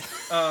once.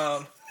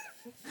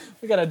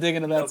 We got to dig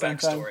into that no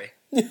sometime. Backstory.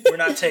 We're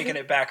not taking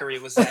it backery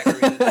with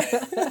Zachary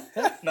today.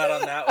 Not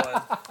on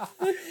that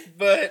one.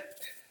 But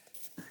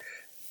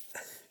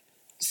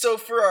So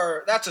for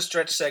our That's a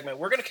Stretch segment,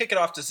 we're going to kick it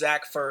off to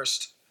Zach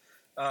first.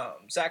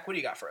 Zach, what do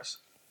you got for us?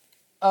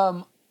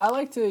 I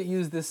like to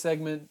use this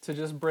segment to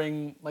just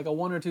bring like a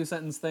 1 or 2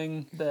 sentence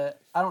thing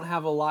that I don't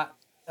have a lot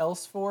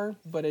else for,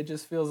 but it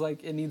just feels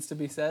like it needs to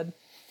be said.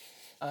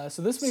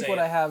 So this week, Say what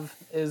it. I have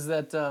is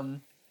that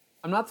I'm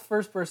not the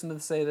first person to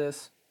say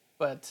this,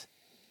 but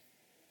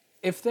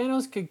if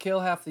Thanos could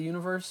kill half the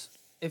universe,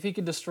 if he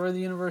could destroy the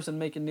universe and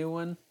make a new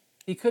one,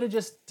 he could have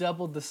just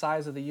doubled the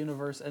size of the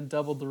universe and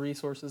doubled the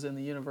resources in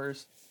the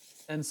universe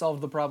and solved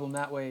the problem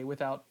that way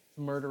without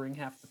murdering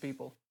half the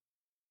people.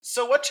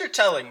 So what you're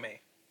telling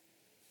me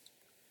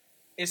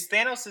is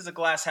Thanos is a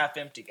glass half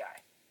empty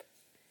guy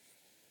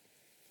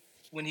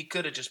when he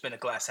could have just been a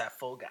glass half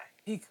full guy.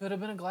 He could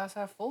have been a glass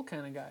half full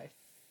kind of guy.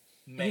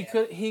 Man.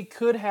 He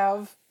could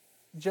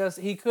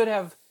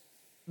have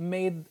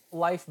made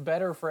life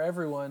better for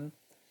everyone.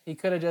 He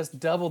could have just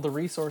doubled the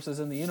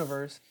resources in the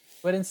universe,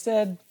 but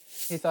instead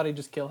he thought he'd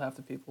just kill half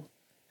the people.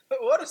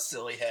 What a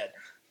silly head.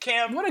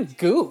 Cam, What a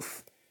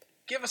goof.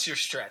 give us your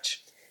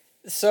stretch.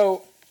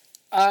 So,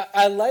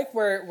 I like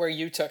where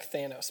you took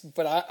Thanos,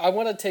 but I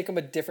want to take him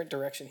a different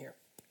direction here.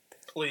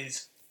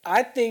 Please.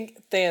 I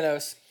think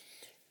Thanos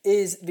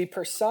is the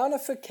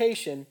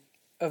personification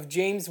of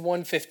James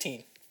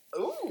 1:15,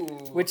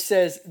 Ooh. which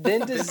says,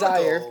 "Then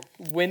desire,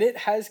 Biblical. when it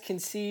has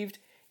conceived,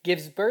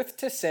 gives birth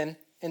to sin,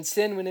 and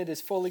sin, when it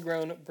is fully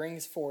grown,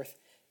 brings forth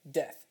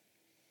death."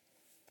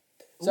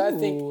 So I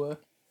think Ooh.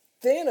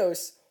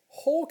 Thanos'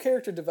 whole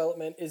character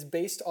development is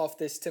based off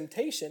this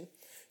temptation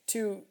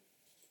to,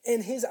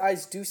 in his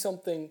eyes, do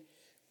something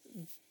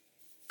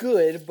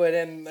good, but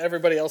in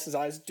everybody else's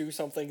eyes, do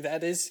something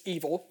that is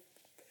evil.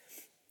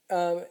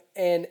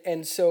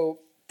 And so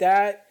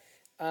that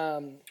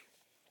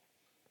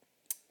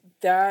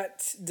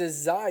that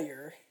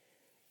desire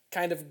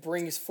kind of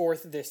brings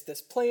forth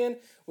this plan,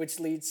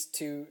 which leads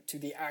to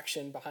the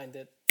action behind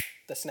it,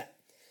 the snap.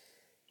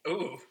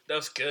 Ooh, that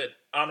was good.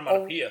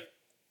 Onomatopoeia.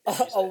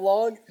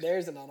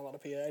 There's an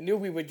onomatopoeia. I knew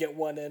we would get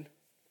one in.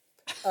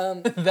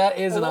 That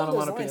is an Along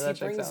those onomatopoeia. lines, That he checks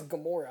brings out.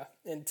 Gamora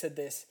into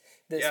this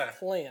Yeah.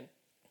 plan,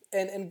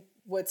 and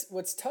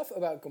what's tough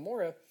about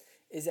Gamora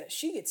is that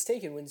she gets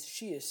taken when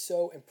she is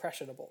so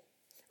impressionable,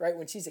 right?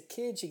 When she's a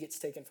kid, she gets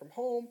taken from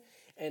home,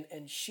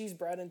 and she's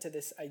brought into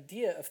this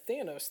idea of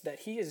Thanos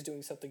that he is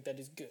doing something that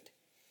is good.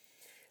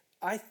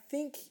 I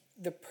think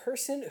the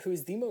person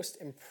who's the most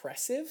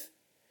impressive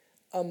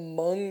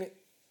among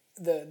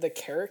the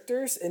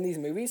characters in these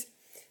movies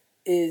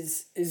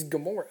is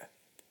Gamora.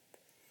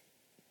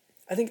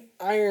 I think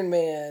Iron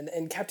Man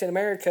and Captain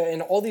America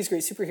and all these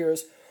great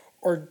superheroes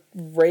are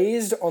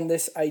raised on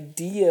this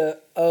idea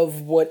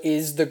of what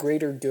is the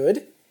greater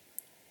good.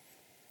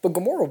 But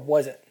Gamora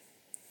wasn't.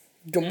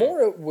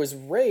 Gamora was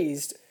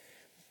raised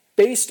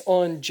based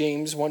on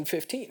James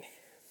 1:15.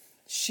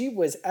 She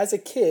was, as a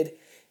kid,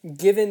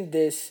 given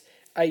this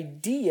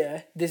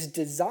idea, this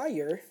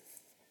desire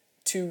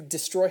to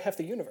destroy half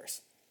the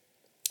universe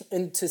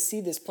and to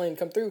see this plan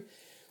come through.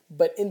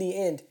 But in the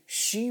end,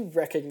 she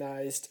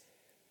recognized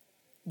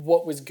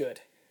what was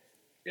good.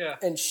 Yeah.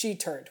 And she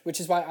turned, which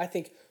is why I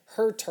think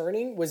her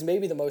turning was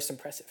maybe the most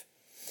impressive.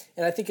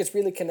 And I think it's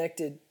really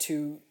connected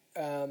to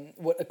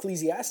what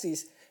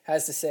Ecclesiastes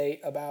has to say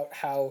about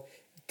how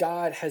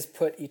God has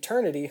put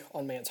eternity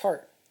on man's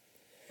heart.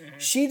 Mm-hmm.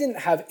 She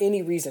didn't have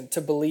any reason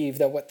to believe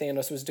that what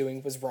Thanos was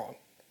doing was wrong,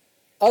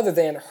 other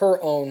than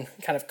her own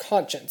kind of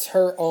conscience,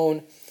 her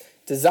own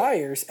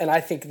desires. And I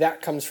think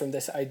that comes from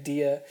this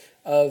idea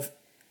of,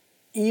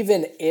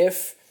 even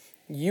if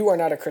you are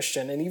not a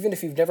Christian, and even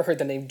if you've never heard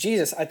the name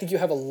Jesus, I think you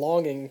have a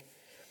longing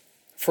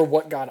for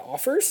what God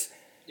offers.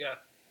 Yeah.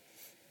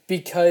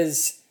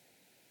 Because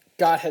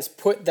God has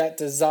put that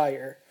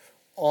desire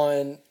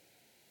on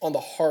the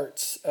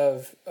hearts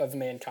of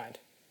mankind.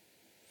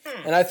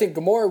 And I think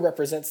Gamora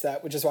represents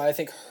that, which is why I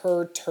think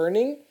her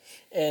turning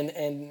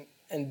and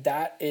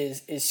that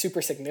is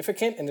super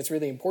significant and it's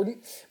really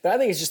important. But I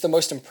think it's just the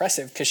most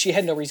impressive because she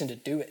had no reason to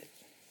do it.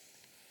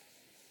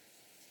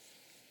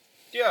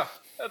 Yeah,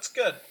 that's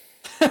good.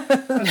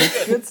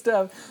 Good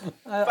stuff.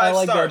 I 5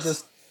 like stars. that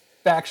just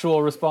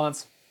factual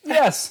response.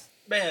 Yes.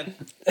 Man.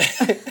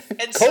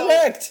 And so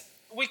Correct.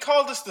 we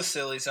call this the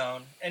silly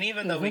zone, and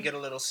even though we get a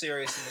little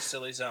serious in the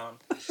silly zone,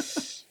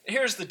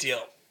 here's the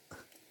deal.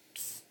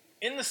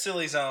 In the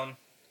silly zone,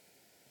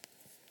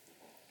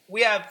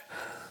 we have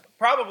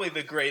probably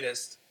the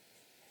greatest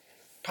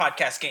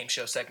podcast game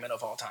show segment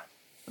of all time.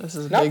 This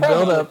is a Not big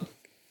probably. build-up.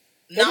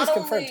 Not is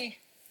confirmed. only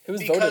It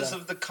was voted because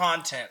on. of the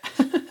content,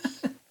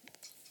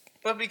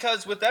 but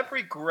because with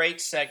every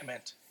great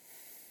segment,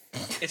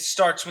 it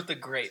starts with a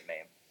great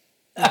name.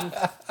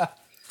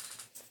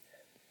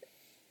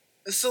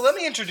 So let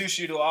me introduce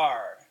you to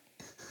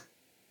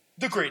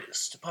the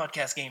greatest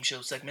podcast game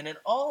show segment in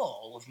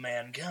all of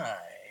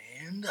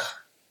mankind.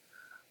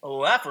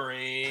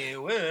 Lappery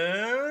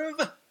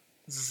with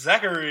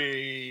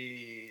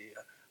Zachary.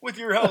 With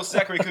your host,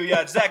 Zachary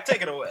Kuyat. Zach,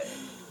 take it away.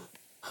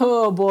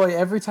 Oh boy,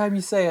 every time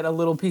you say it, a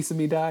little piece of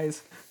me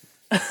dies.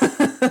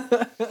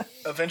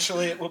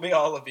 Eventually, it will be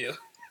all of you.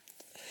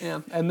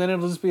 Yeah, and then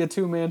it'll just be a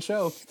 2-man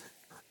show.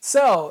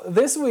 So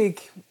this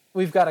week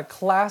we've got a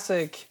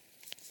classic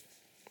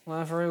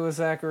Laughery with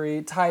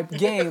Zachary type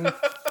game.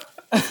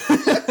 He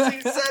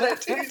said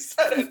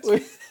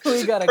it.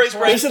 We got a Praise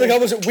We should classic.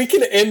 accomplish it. We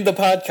can end the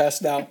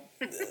podcast now.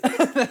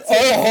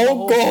 Our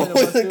whole point goal of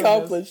us was doing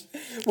accomplished.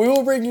 We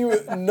will bring you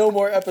no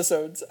more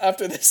episodes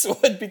after this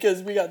one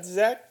because we got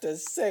Zach to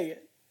say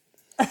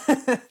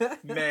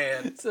it.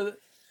 Man. So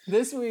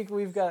this week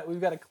we've got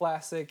a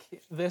classic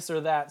this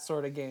or that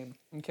sort of game.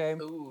 Okay,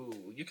 Ooh,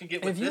 you can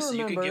get with If you this,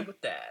 you remember- can get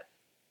with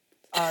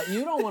that.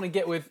 you don't want to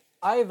get with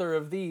either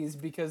of these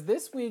because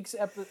this week's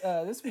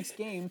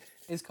game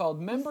is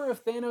called Member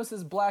of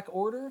Thanos' Black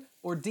Order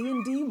or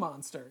D&D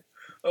Monster.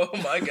 Oh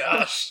my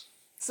gosh.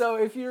 So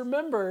if you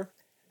remember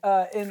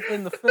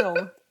in the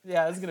film,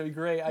 yeah, it's gonna be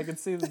great. I can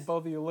see that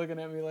both of you looking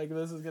at me like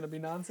this is gonna be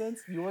nonsense.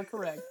 You are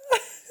correct.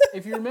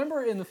 If you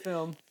remember in the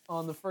film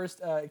on the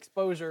first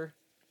exposure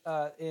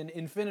in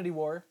Infinity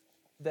War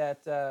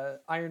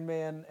that Iron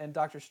Man and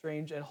Doctor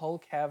Strange and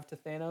Hulk have to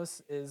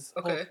Thanos is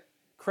Okay. Hulk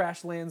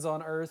crash lands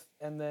on Earth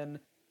and then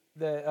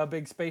a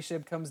big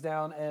spaceship comes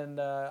down and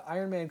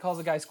Iron Man calls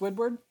a guy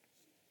Squidward.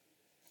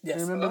 Yes.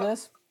 You remember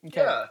this?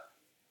 Okay. Yeah.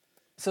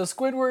 So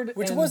Squidward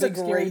Which and was a Big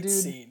Scary great Dude.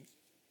 scene.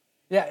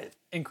 Yeah,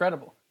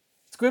 incredible.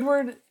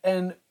 Squidward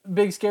and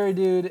Big Scary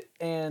Dude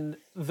and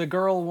the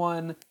girl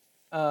one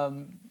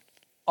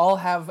all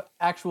have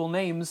actual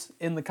names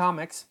in the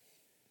comics.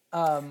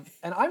 And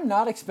I'm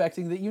not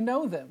expecting that you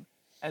know them.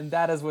 And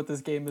that is what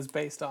this game is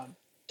based on.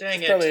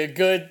 Dang it. Probably a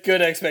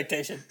good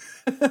expectation.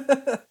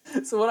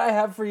 So what I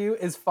have for you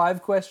is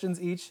 5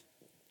 questions each.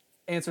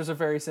 Answers are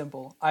very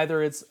simple.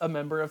 Either it's a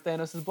member of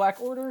Thanos' Black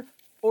Order,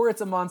 or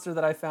it's a monster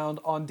that I found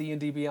on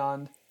D&D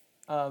Beyond.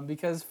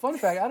 Because, fun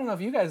fact, I don't know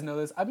if you guys know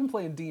this, I've been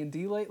playing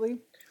D&D lately.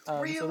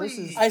 So this Really?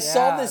 is, I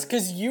saw yeah. this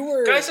because you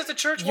were Guys at the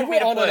church you want were me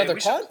to on play. another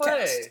We should podcast,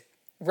 play.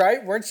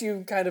 right? Weren't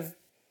you kind of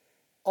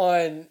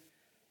on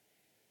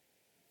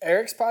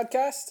Eric's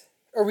podcast,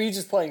 or were you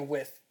just playing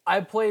with?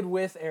 I played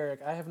with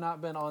Eric. I have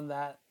not been on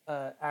that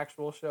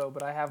actual show,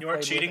 but I have You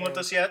aren't played cheating with Eric.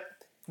 us yet?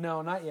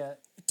 No, not yet.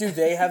 Do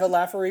they have a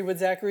Laughery with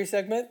Zachary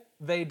segment?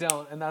 They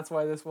don't, and that's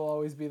why this will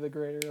always be the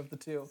greater of the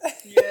two.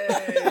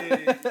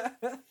 Yay.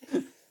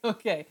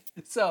 Okay,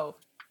 so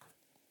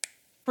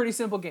pretty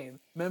simple game.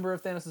 Member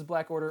of Thanos'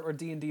 Black Order or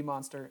D&D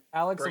Monster.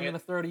 Alex, Bring I'm it. going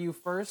to throw to you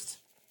first.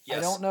 Yes.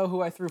 I don't know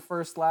who I threw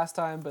first last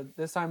time, but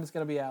this time it's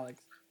going to be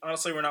Alex.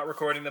 Honestly, we're not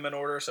recording them in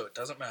order, so it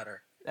doesn't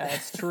matter.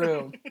 That's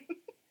true.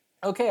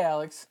 Okay,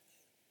 Alex.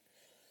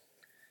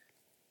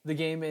 The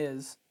game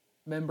is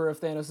Member of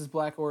Thanos'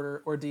 Black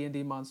Order or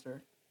D&D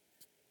Monster.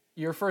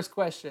 Your first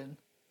question.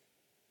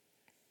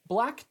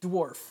 Black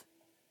Dwarf.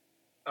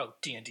 Oh,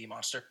 D&D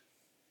monster.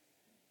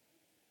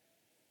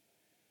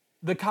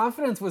 The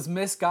confidence was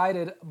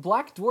misguided.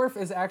 Black Dwarf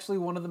is actually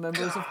one of the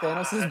members of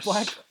Thanos'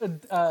 Black.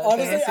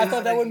 Honestly, I Thanos'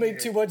 thought that would make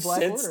too much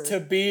Black sense Order. to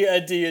be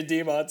a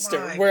D&D monster.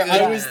 My where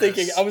I was goodness.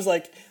 thinking, I was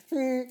like,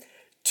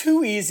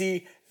 too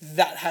easy.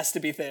 That has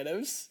to be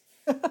Thanos.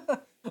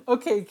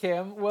 Okay,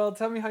 Cam. Well,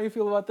 tell me how you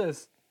feel about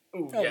this.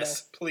 Ooh, Oh,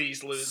 yes.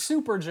 Please lose.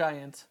 Super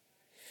Giant.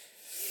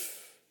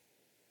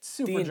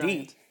 Super D&D.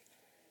 Giant.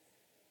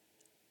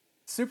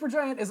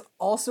 Supergiant is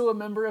also a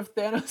member of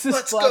Thanos'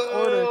 Let's Black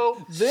go.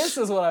 Order. This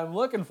is what I'm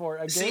looking for.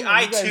 A See, game where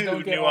I you guys too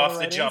don't get knew all off the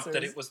the right jump that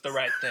answers. it was the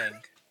right thing.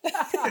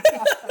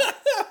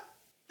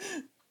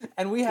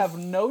 And we have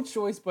no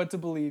choice but to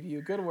believe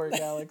you. Good work,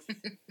 Alex.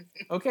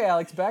 Okay,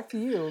 Alex, back to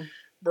you.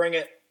 Bring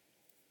it.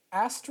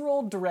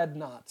 Astral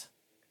Dreadnought.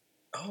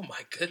 Oh my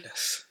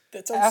goodness.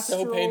 That sounds so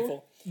Astral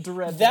painful.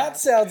 Dreadnought. That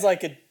sounds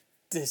like a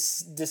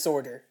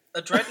disorder.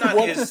 A dreadnought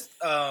What? is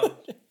a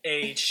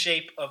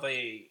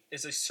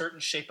certain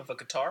shape of a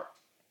guitar.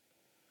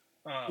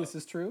 This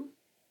is true.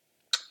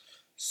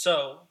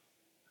 So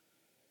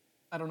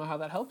I don't know how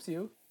that helps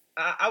you.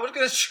 I was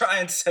gonna try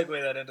and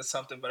segue that into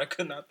something, but I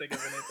could not think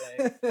of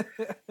anything.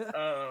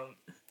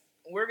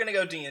 We're gonna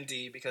go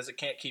D&D because it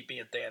can't keep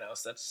being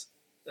Thanos. That's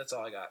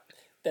all I got.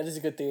 That is a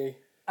good theory.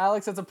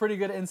 Alex, that's a pretty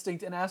good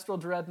instinct, and Astral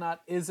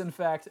Dreadnought is in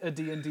fact a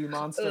D&D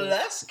monster.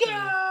 Let's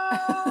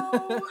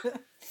go.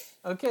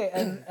 Okay,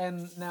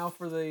 and now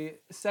for the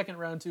second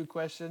round 2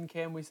 question,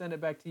 Cam, we send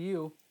it back to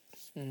you.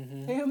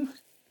 Mm-hmm. Cam,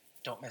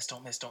 Don't miss.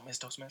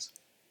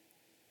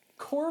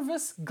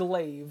 Corvus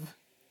Glaive.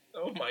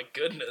 Oh my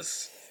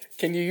goodness.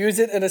 Can you use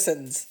it in a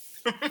sentence?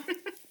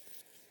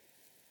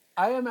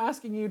 I am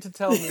asking you to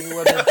tell me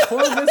whether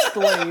Corvus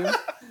Glaive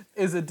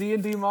is a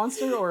D&D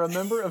monster or a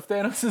member of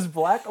Thanos'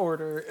 Black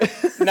Order.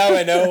 Now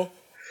I know.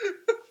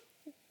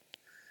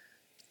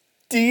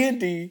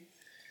 D&D.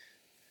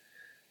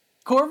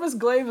 Corvus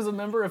Glaive is a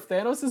member of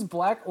Thanos'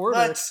 Black Order.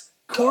 Let's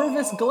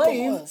Corvus go.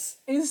 Glaive Balls.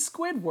 is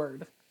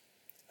Squidward.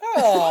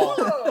 Oh,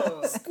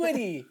 Oh,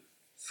 Squiddy.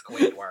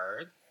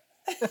 Squidward.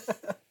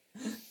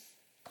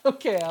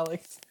 Okay,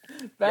 Alex,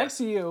 back Yes.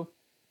 to you.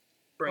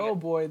 Bring Oh it.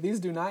 boy, these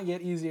do not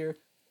get easier.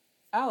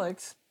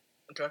 Alex,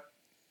 Okay.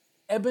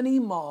 Ebony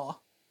Maw.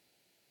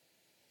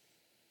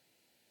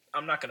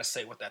 I'm not gonna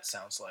say what that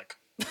sounds like.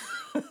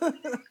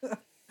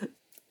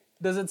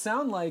 Does it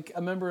sound like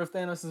a member of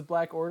Thanos'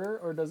 Black Order,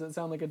 or does it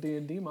sound like a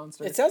D&D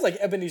monster? It sounds like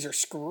Ebenezer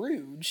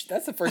Scrooge.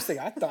 That's the first thing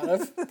I thought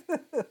of.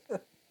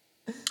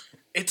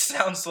 It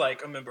sounds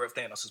like a member of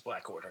Thanos'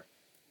 Black Order.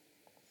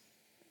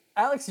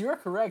 Alex, you are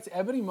correct.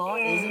 Ebony Maw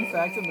is in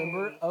fact a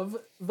member of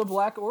the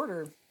Black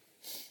Order.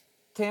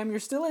 Cam, you're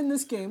still in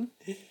this game.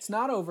 It's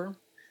not over,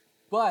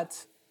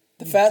 but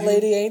The fat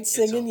lady ain't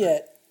singing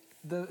yet.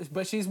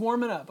 but she's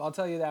warming up. I'll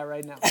tell you that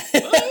right now.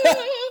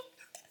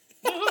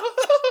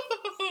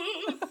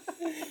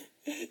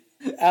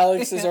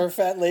 Alex is our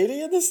fat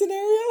lady in this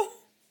scenario?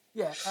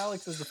 Yeah,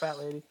 Alex is the fat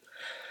lady.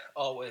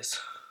 Always.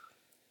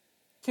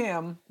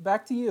 Cam,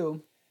 back to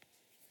you.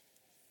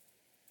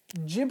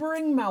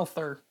 Gibbering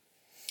Mouther.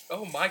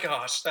 Oh my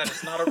gosh, that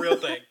is not a real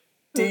thing.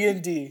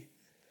 D&D.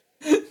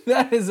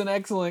 That is an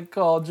excellent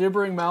call.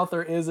 Gibbering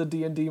Mouther is a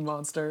D&D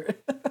monster.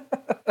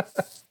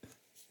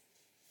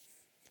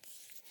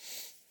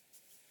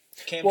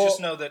 Cam, just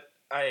know that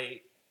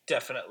I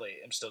definitely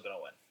am still gonna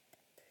win.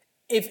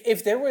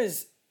 If there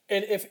was,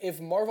 and if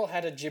Marvel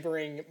had a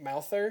gibbering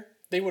mouther,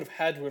 they would have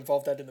had to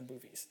involve that in the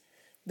movies.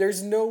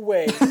 There's no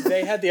way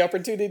they had the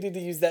opportunity to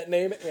use that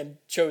name and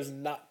chose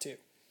not to.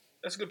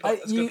 That's a good point.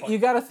 That's a good point. You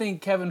got to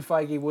think Kevin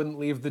Feige wouldn't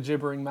leave the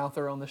Gibbering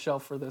Mouther on the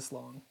shelf for this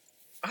long.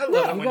 I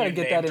love it You when got to you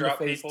get name that into drop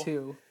phase people.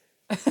 2.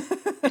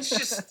 It's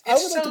just,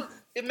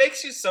 it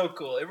makes you so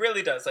cool. It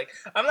really does. Like,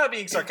 I'm not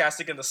being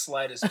sarcastic in the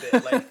slightest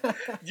bit. Like,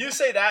 you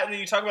say that and then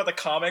you talk about the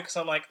comics,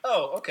 I'm like,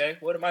 oh, okay,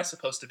 what am I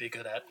supposed to be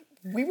good at?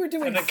 We were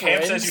doing And then Cam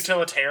says Friends.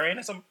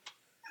 utilitarianism.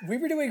 We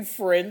were doing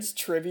Friends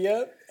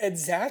trivia, and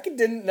Zach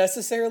didn't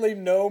necessarily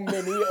know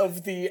many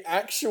of the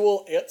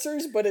actual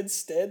answers, but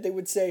instead they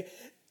would say,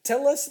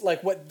 tell us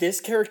like what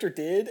this character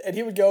did, and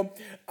he would go,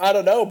 I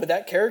don't know, but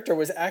that character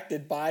was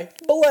acted by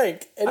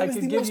blank. And it I was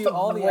could the give most you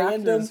all the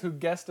random actors who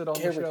guessed it on the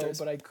show, characters.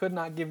 but I could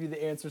not give you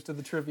the answers to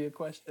the trivia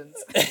questions.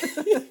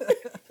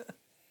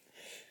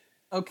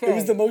 Okay. It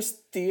was the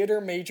most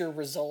theater major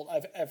result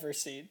I've ever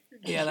seen.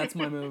 Yeah, that's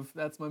my move.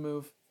 That's my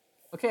move.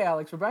 Okay,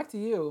 Alex, we're back to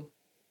you.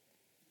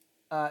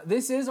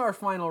 This is our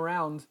final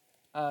round.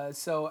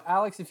 So,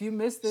 Alex, if you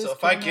miss this... So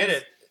if I Cam get has-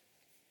 it,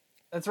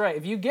 That's right.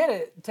 If you get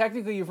it,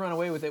 technically you've run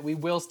away with it. We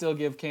will still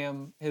give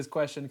Cam his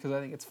question because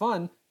I think it's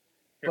fun.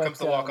 here comes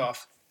the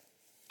walk-off.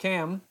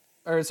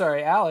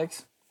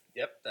 Alex.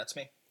 Yep, that's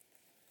me.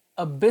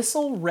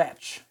 Abyssal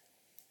Wretch.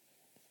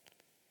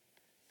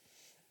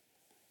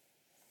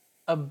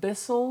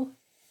 Abyssal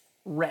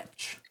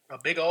Wretch. A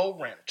big old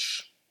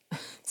wrench.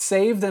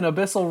 Saved an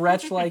abyssal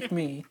wretch like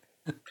me.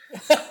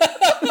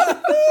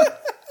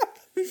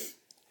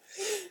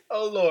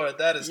 Oh, Lord,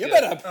 that is You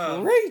good.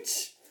 better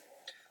preach.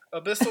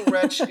 Abyssal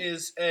Wretch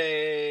is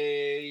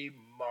a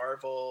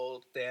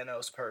Marvel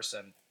Thanos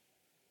person.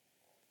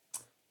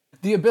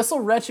 The Abyssal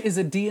Wretch is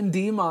a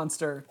D&D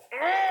monster.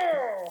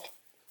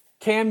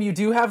 Cam, you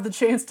do have the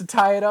chance to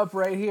tie it up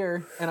right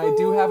here, and I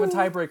do have a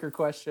tiebreaker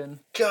question.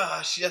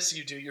 Gosh, yes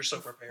you do. You're so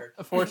prepared.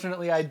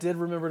 Fortunately, I did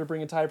remember to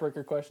bring a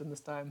tiebreaker question this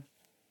time.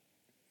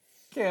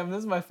 Cam, this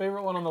is my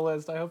favorite one on the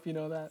list. I hope you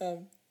know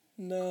that.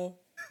 No.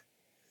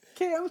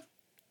 Cam.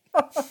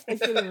 I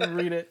can't even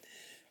read it.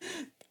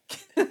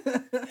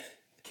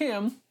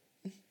 Cam.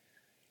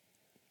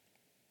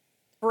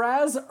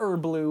 Fraz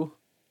Erblu.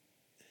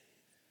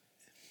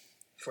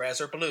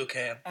 Fraser Blue,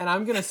 Cam. And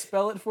I'm going to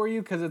spell it for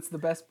you because it's the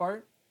best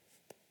part.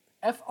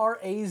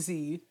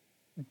 FRAZ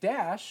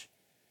dash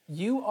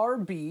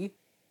URB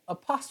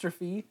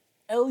apostrophe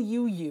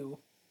LUU.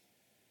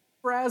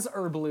 Fraz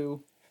Erblu.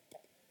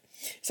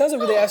 Sounds like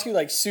when they ask you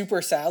like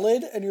super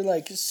salad, and you're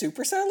like,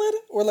 super salad?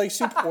 Or like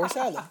soup or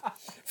salad?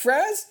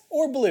 Fraz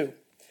or blue?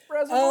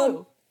 Fraz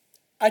Erblu.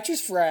 I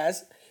choose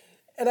Fraz,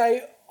 and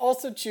I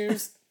also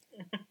choose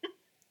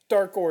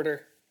Dark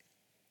Order.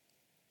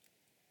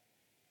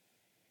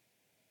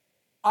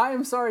 I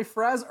am sorry,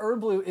 Fraz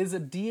Erblu is a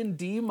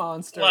D&D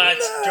monster.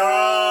 Let's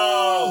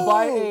go!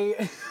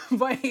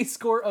 By a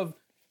score of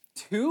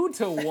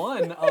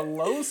 2-1, a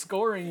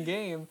low-scoring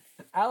game.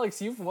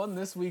 Alex, you've won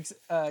this week's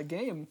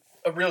game.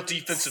 A real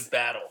defensive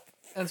battle.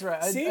 That's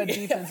right, See? a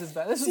defensive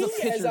battle. This is a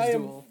See, pitcher's as I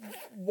am duel.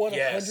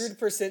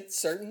 100%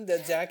 certain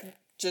that Zach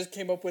just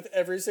came up with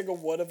every single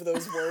one of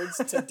those words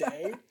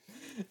today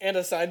and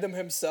assigned them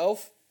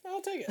himself. I'll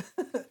take it.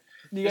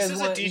 You This guys is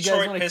want, a you guys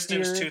Detroit want to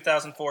Pistons hear?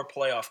 2004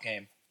 playoff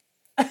game.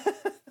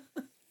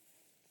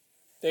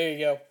 There you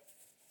go.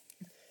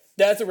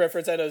 That's a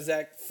reference I know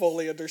Zach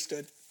fully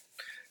understood.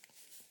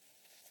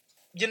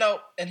 You know,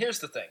 and here's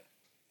the thing.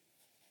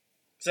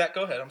 Zach,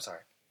 go ahead. I'm sorry.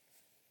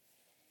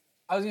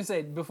 I was going to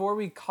say, before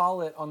we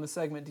call it on the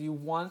segment, do you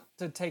want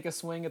to take a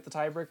swing at the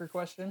tiebreaker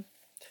question?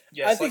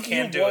 Yes, I let think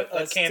Cam you do want it.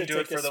 Let us Cam to do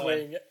it take for a the win.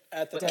 swing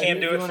at the Let Cam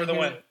you do it wanna for the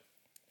hear win. it?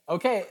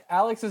 Okay,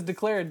 Alex has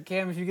declared.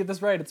 Cam, if you get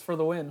this right, it's for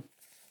the win.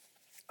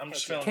 I'm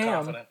just feeling Cam.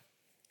 confident.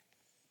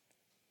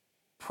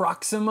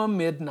 Proxima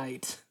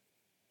Midnight.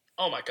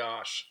 Oh my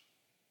gosh.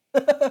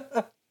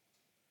 I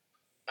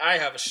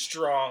have a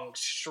strong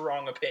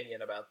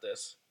opinion about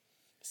this.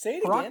 Say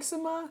it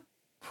again.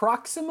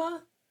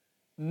 Proxima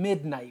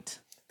Midnight.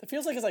 It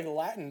feels like it's like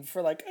Latin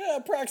for like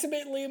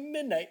approximately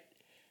midnight.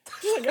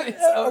 Like,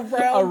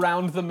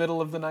 around the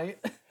middle of the night.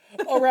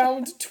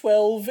 around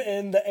 12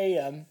 in the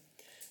a.m.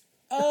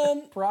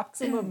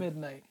 Proxima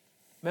Midnight.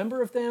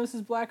 Member of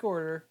Thanos' Black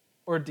Order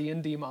or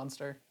D&D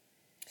monster?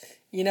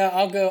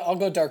 I'll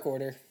go Dark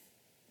Order.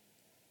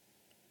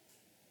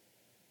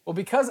 Well,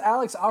 because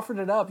Alex offered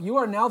it up, you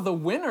are now the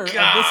winner of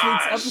this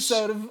week's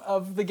episode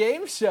of the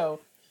game show.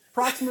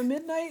 Proxima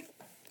Midnight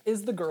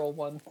is the girl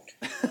one.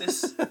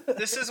 This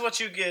is what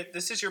you get.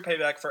 This is your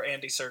payback for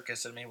Andy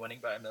Serkis and me winning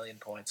by 1,000,000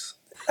 points.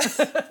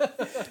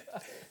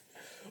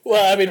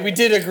 Well, I mean, we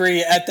did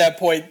agree at that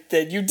point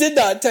that you did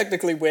not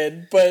technically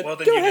win, but Well,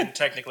 then go you ahead. didn't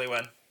technically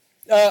win.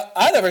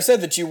 I never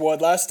said that you won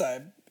last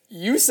time.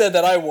 You said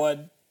that I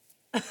won.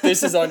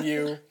 This is on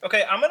you.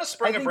 Okay, I'm going to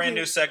spring I a think brand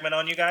you- new segment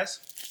on you guys.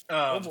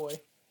 Oh boy.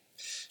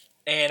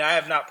 And I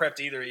have not prepped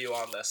either of you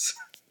on this.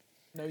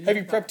 No, Have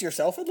you not. prepped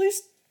yourself at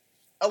least?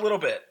 A little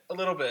bit.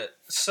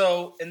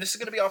 So, and this is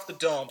going to be off the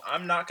dome.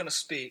 I'm not going to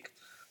speak.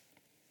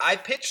 I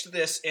pitched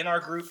this in our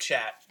group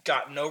chat,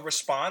 got no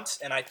response,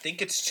 and I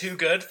think it's too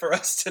good for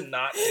us to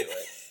not do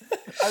it.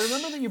 I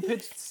remember that you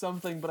pitched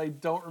something, but I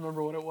don't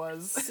remember what it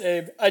was.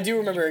 Same. I do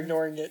remember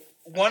ignoring it.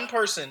 One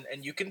person,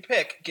 and you can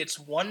pick, gets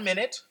 1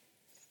 minute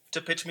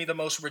to pitch me the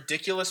most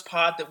ridiculous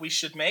pod that we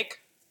should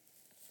make.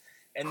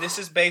 And this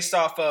is based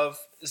off of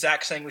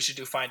Zach saying we should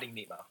do Finding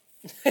Nemo.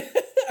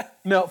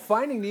 No,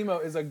 Finding Nemo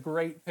is a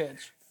great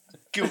pitch.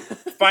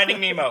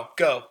 Finding Nemo,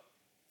 go.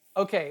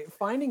 Okay,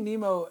 Finding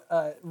Nemo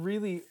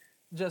really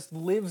just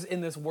lives in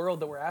this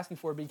world that we're asking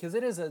for because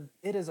it is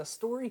a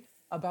story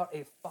about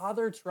a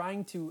father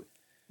trying to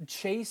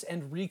chase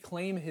and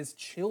reclaim his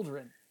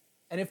children.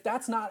 And if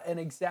that's not an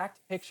exact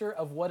picture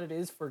of what it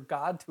is for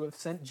God to have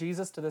sent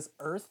Jesus to this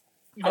earth,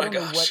 I don't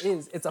know what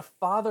is. It's a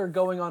father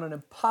going on an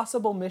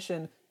impossible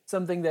mission,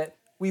 something that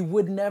we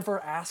would never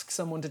ask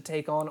someone to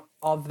take on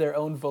of their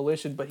own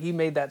volition, but he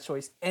made that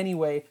choice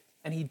anyway,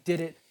 and he did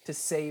it to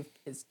save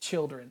his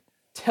children.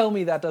 Tell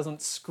me that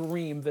doesn't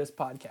scream this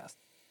podcast.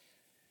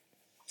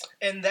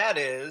 And that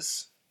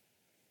is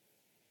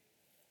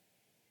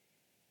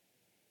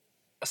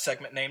a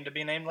segment name to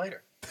be named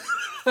later.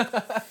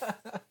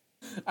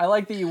 I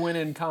like that you went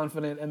in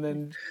confident and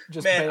then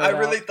just Man, bailed I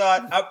really out.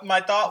 thought,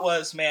 my thought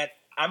was, man,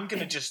 I'm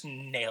going to just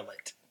nail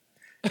it.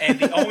 And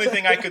the only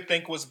thing I could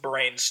think was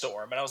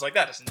brainstorm. And I was like,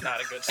 that is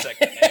not a good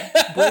segment name.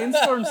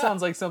 Brainstorm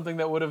sounds like something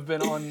that would have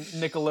been on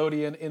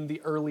Nickelodeon in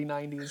the early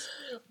 90s.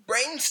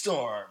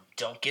 Brainstorm,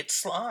 don't get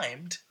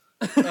slimed.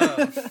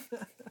 If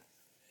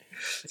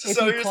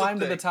So you here's climb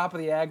the to the thing. top of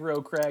the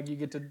aggro crag, you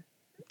get to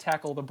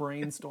tackle the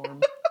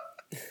brainstorm.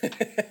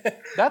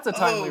 That's a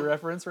timely Oh.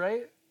 reference,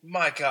 right?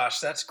 My gosh,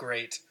 that's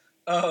great.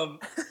 So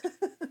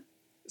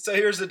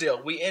here's the deal.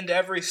 We end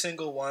every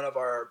single one of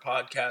our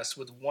podcasts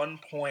with 1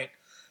 point.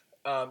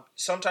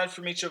 Sometimes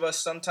from each of us,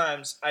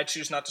 sometimes I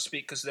choose not to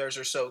speak because theirs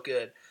are so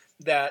good,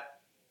 that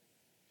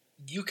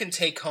you can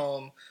take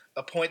home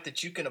a point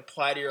that you can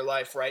apply to your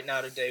life right now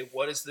today.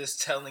 What is this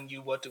telling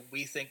you? What do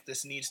we think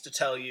this needs to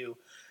tell you?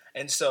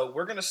 And so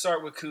we're going to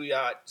start with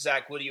Kuyat.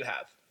 Zach, what do you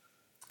have?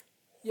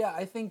 Yeah,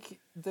 I think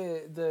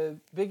the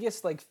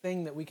biggest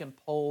thing that we can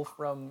pull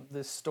from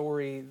this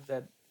story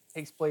that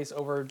takes place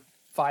over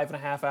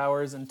 5.5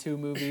 hours and 2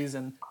 movies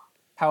and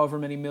however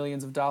many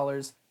millions of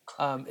dollars,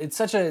 it's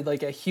such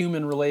a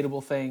human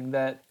relatable thing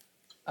that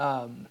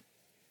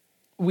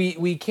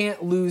we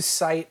can't lose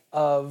sight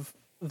of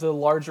the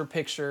larger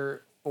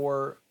picture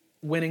for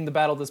winning the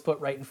battle that's put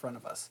right in front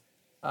of us.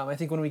 I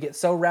think when we get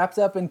so wrapped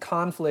up in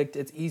conflict,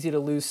 it's easy to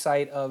lose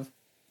sight of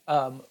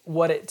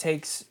what it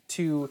takes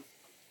to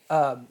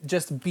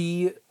just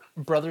be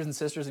brothers and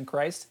sisters in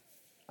Christ.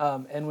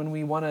 And when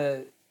we want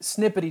to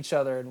snip at each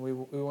other and we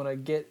want to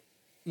get,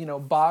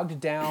 bogged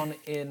down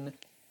in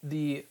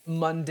the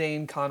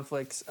mundane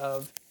conflicts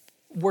of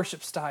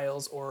worship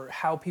styles or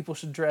how people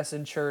should dress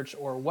in church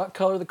or what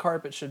color the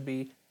carpet should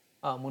be,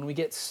 when we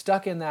get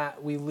stuck in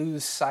that, we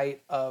lose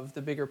sight of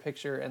the bigger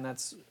picture, and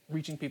that's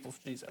reaching people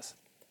for Jesus.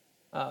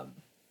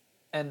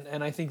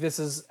 And I think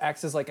this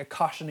acts as like a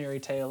cautionary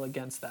tale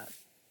against that.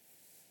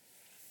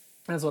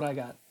 That's what I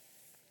got.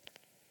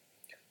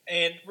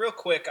 And real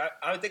quick,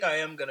 I think I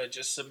am gonna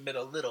just submit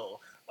a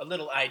little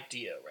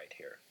idea right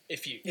here,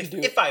 if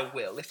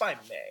I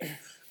may.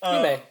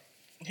 You may.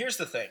 Here's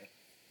the thing.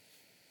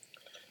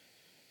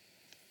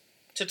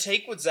 To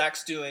take what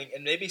Zach's doing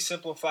and maybe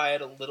simplify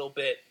it a little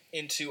bit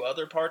into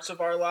other parts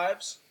of our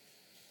lives.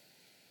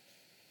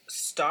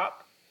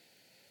 Stop,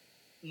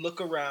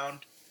 look around,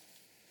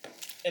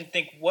 and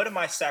think, what am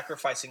I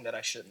sacrificing that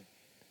I shouldn't?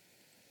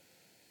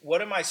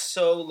 What am I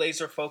so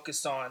laser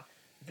focused on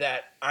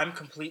that I'm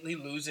completely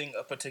losing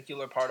a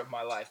particular part of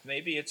my life?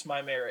 Maybe it's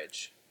my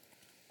marriage.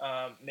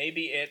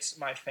 Maybe it's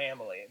my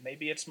family.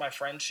 Maybe it's my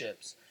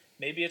friendships.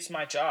 Maybe it's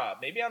my job.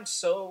 Maybe I'm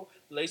so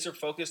laser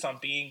focused on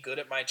being good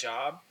at my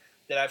job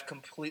that I've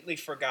completely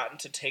forgotten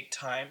to take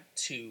time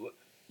to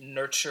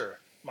nurture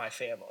my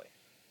family,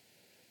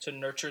 to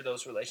nurture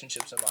those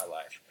relationships in my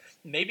life.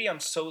 Maybe I'm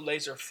so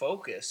laser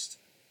focused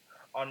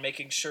on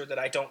making sure that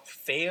I don't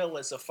fail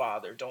as a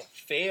father, don't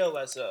fail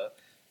as a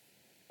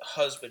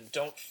husband,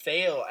 don't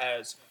fail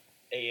as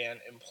an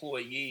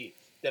employee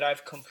that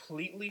I've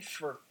completely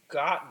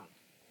forgotten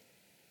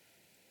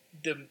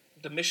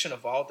the mission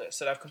of all this,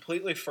 that I've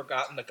completely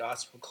forgotten the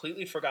gospel,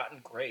 completely forgotten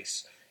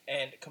grace,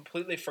 and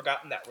completely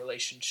forgotten that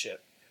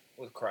relationship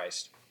with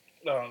Christ.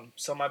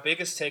 So my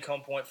biggest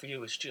take-home point for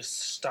you is just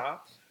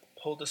stop,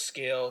 pull the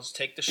scales,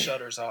 take the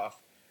shutters off,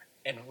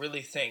 and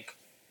really think,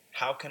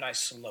 how can I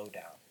slow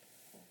down?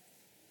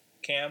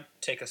 Cam,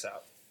 take us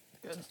out.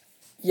 Good.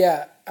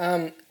 Yeah,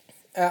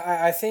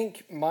 I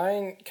think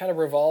mine kind of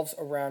revolves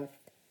around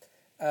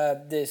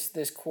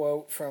this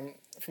quote from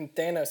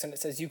Thanos, and it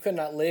says, "You could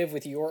not live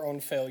with your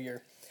own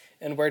failure,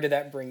 and where did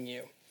that bring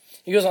you?"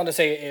 He goes on to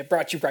say, "It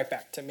brought you right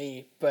back to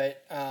me,"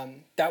 but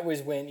that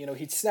was when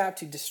he snapped,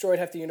 he destroyed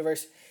half the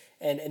universe,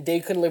 and they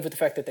couldn't live with the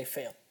fact that they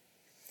failed.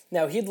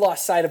 Now he'd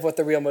lost sight of what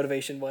the real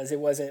motivation was. It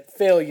wasn't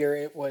failure;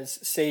 it was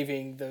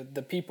saving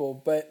the people.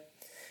 But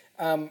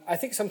I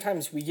think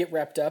sometimes we get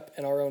wrapped up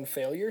in our own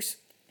failures.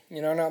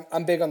 And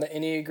I'm big on the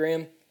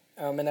Enneagram,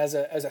 and as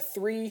a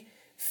 3,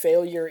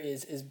 failure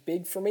is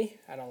big for me.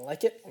 I don't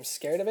like it. I'm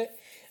scared of it.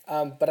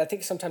 But I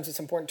think sometimes it's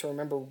important to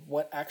remember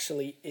what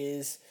actually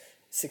is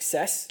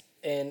success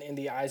in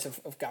the eyes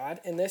of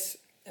God in this,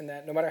 and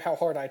that no matter how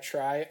hard I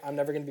try, I'm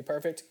never going to be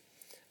perfect.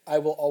 I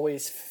will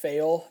always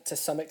fail to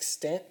some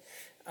extent,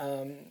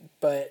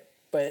 but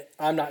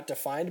I'm not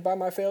defined by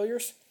my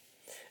failures.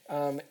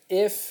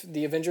 If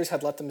the Avengers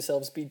had let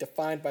themselves be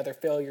defined by their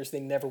failures, they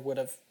never would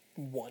have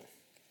won.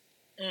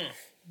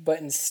 But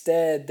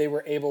instead, they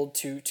were able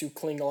to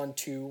cling on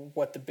to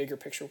what the bigger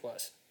picture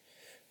was,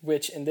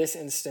 which in this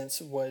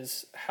instance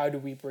was, how do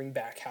we bring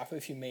back half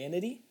of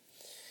humanity?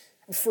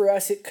 For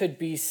us, it could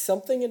be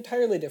something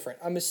entirely different.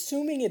 I'm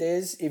assuming it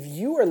is. If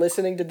you are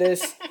listening to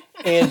this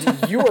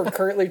and you are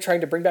currently trying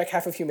to bring back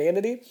half of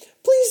humanity,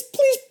 please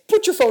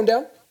put your phone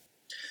down.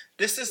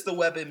 This is the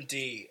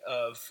WebMD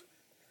of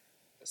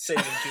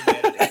saving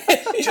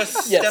humanity.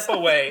 Just step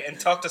away and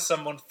talk to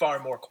someone far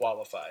more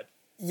qualified.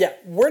 Yeah,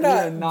 we're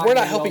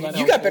not helping you.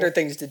 You got better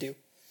things to do.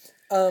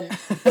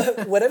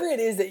 But whatever it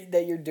is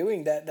that you're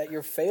doing, that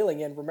you're failing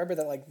in, remember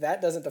that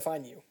that doesn't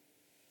define you.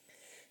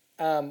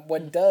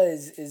 What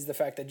does is the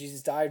fact that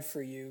Jesus died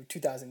for you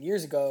 2,000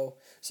 years ago.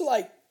 So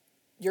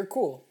you're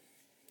cool.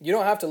 You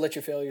don't have to let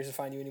your failures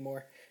define you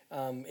anymore.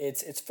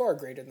 It's far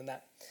greater than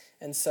that.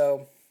 And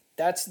so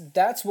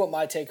that's what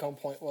my take home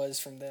point was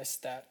from this,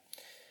 that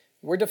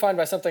we're defined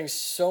by something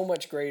so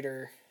much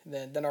greater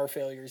than our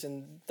failures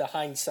and the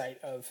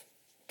hindsight of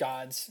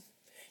God's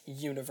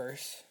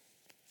universe.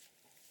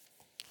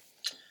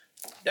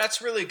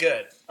 That's really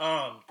good.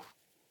 And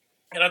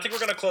I think we're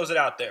going to close it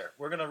out there.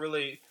 We're going to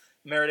really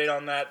marinate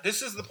on that.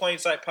 This is the Plain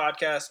Sight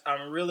Podcast.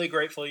 I'm really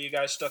grateful you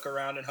guys stuck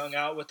around and hung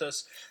out with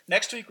us.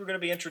 Next week, we're going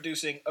to be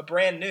introducing a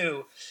brand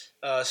new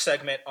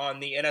segment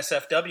on the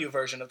NSFW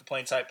version of the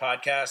Plain Sight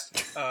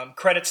Podcast.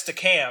 Credits to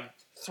Cam.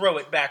 Throw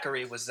it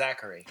backery with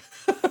Zachary.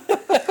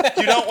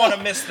 You don't want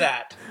to miss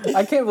that.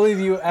 I can't believe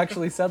you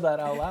actually said that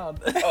out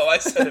loud. Oh, I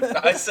said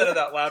it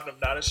out loud, and I'm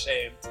not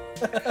ashamed.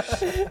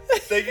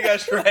 Thank you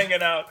guys for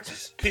hanging out.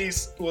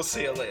 Peace. We'll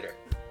see you later.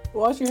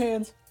 Wash your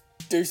hands.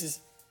 Deuces.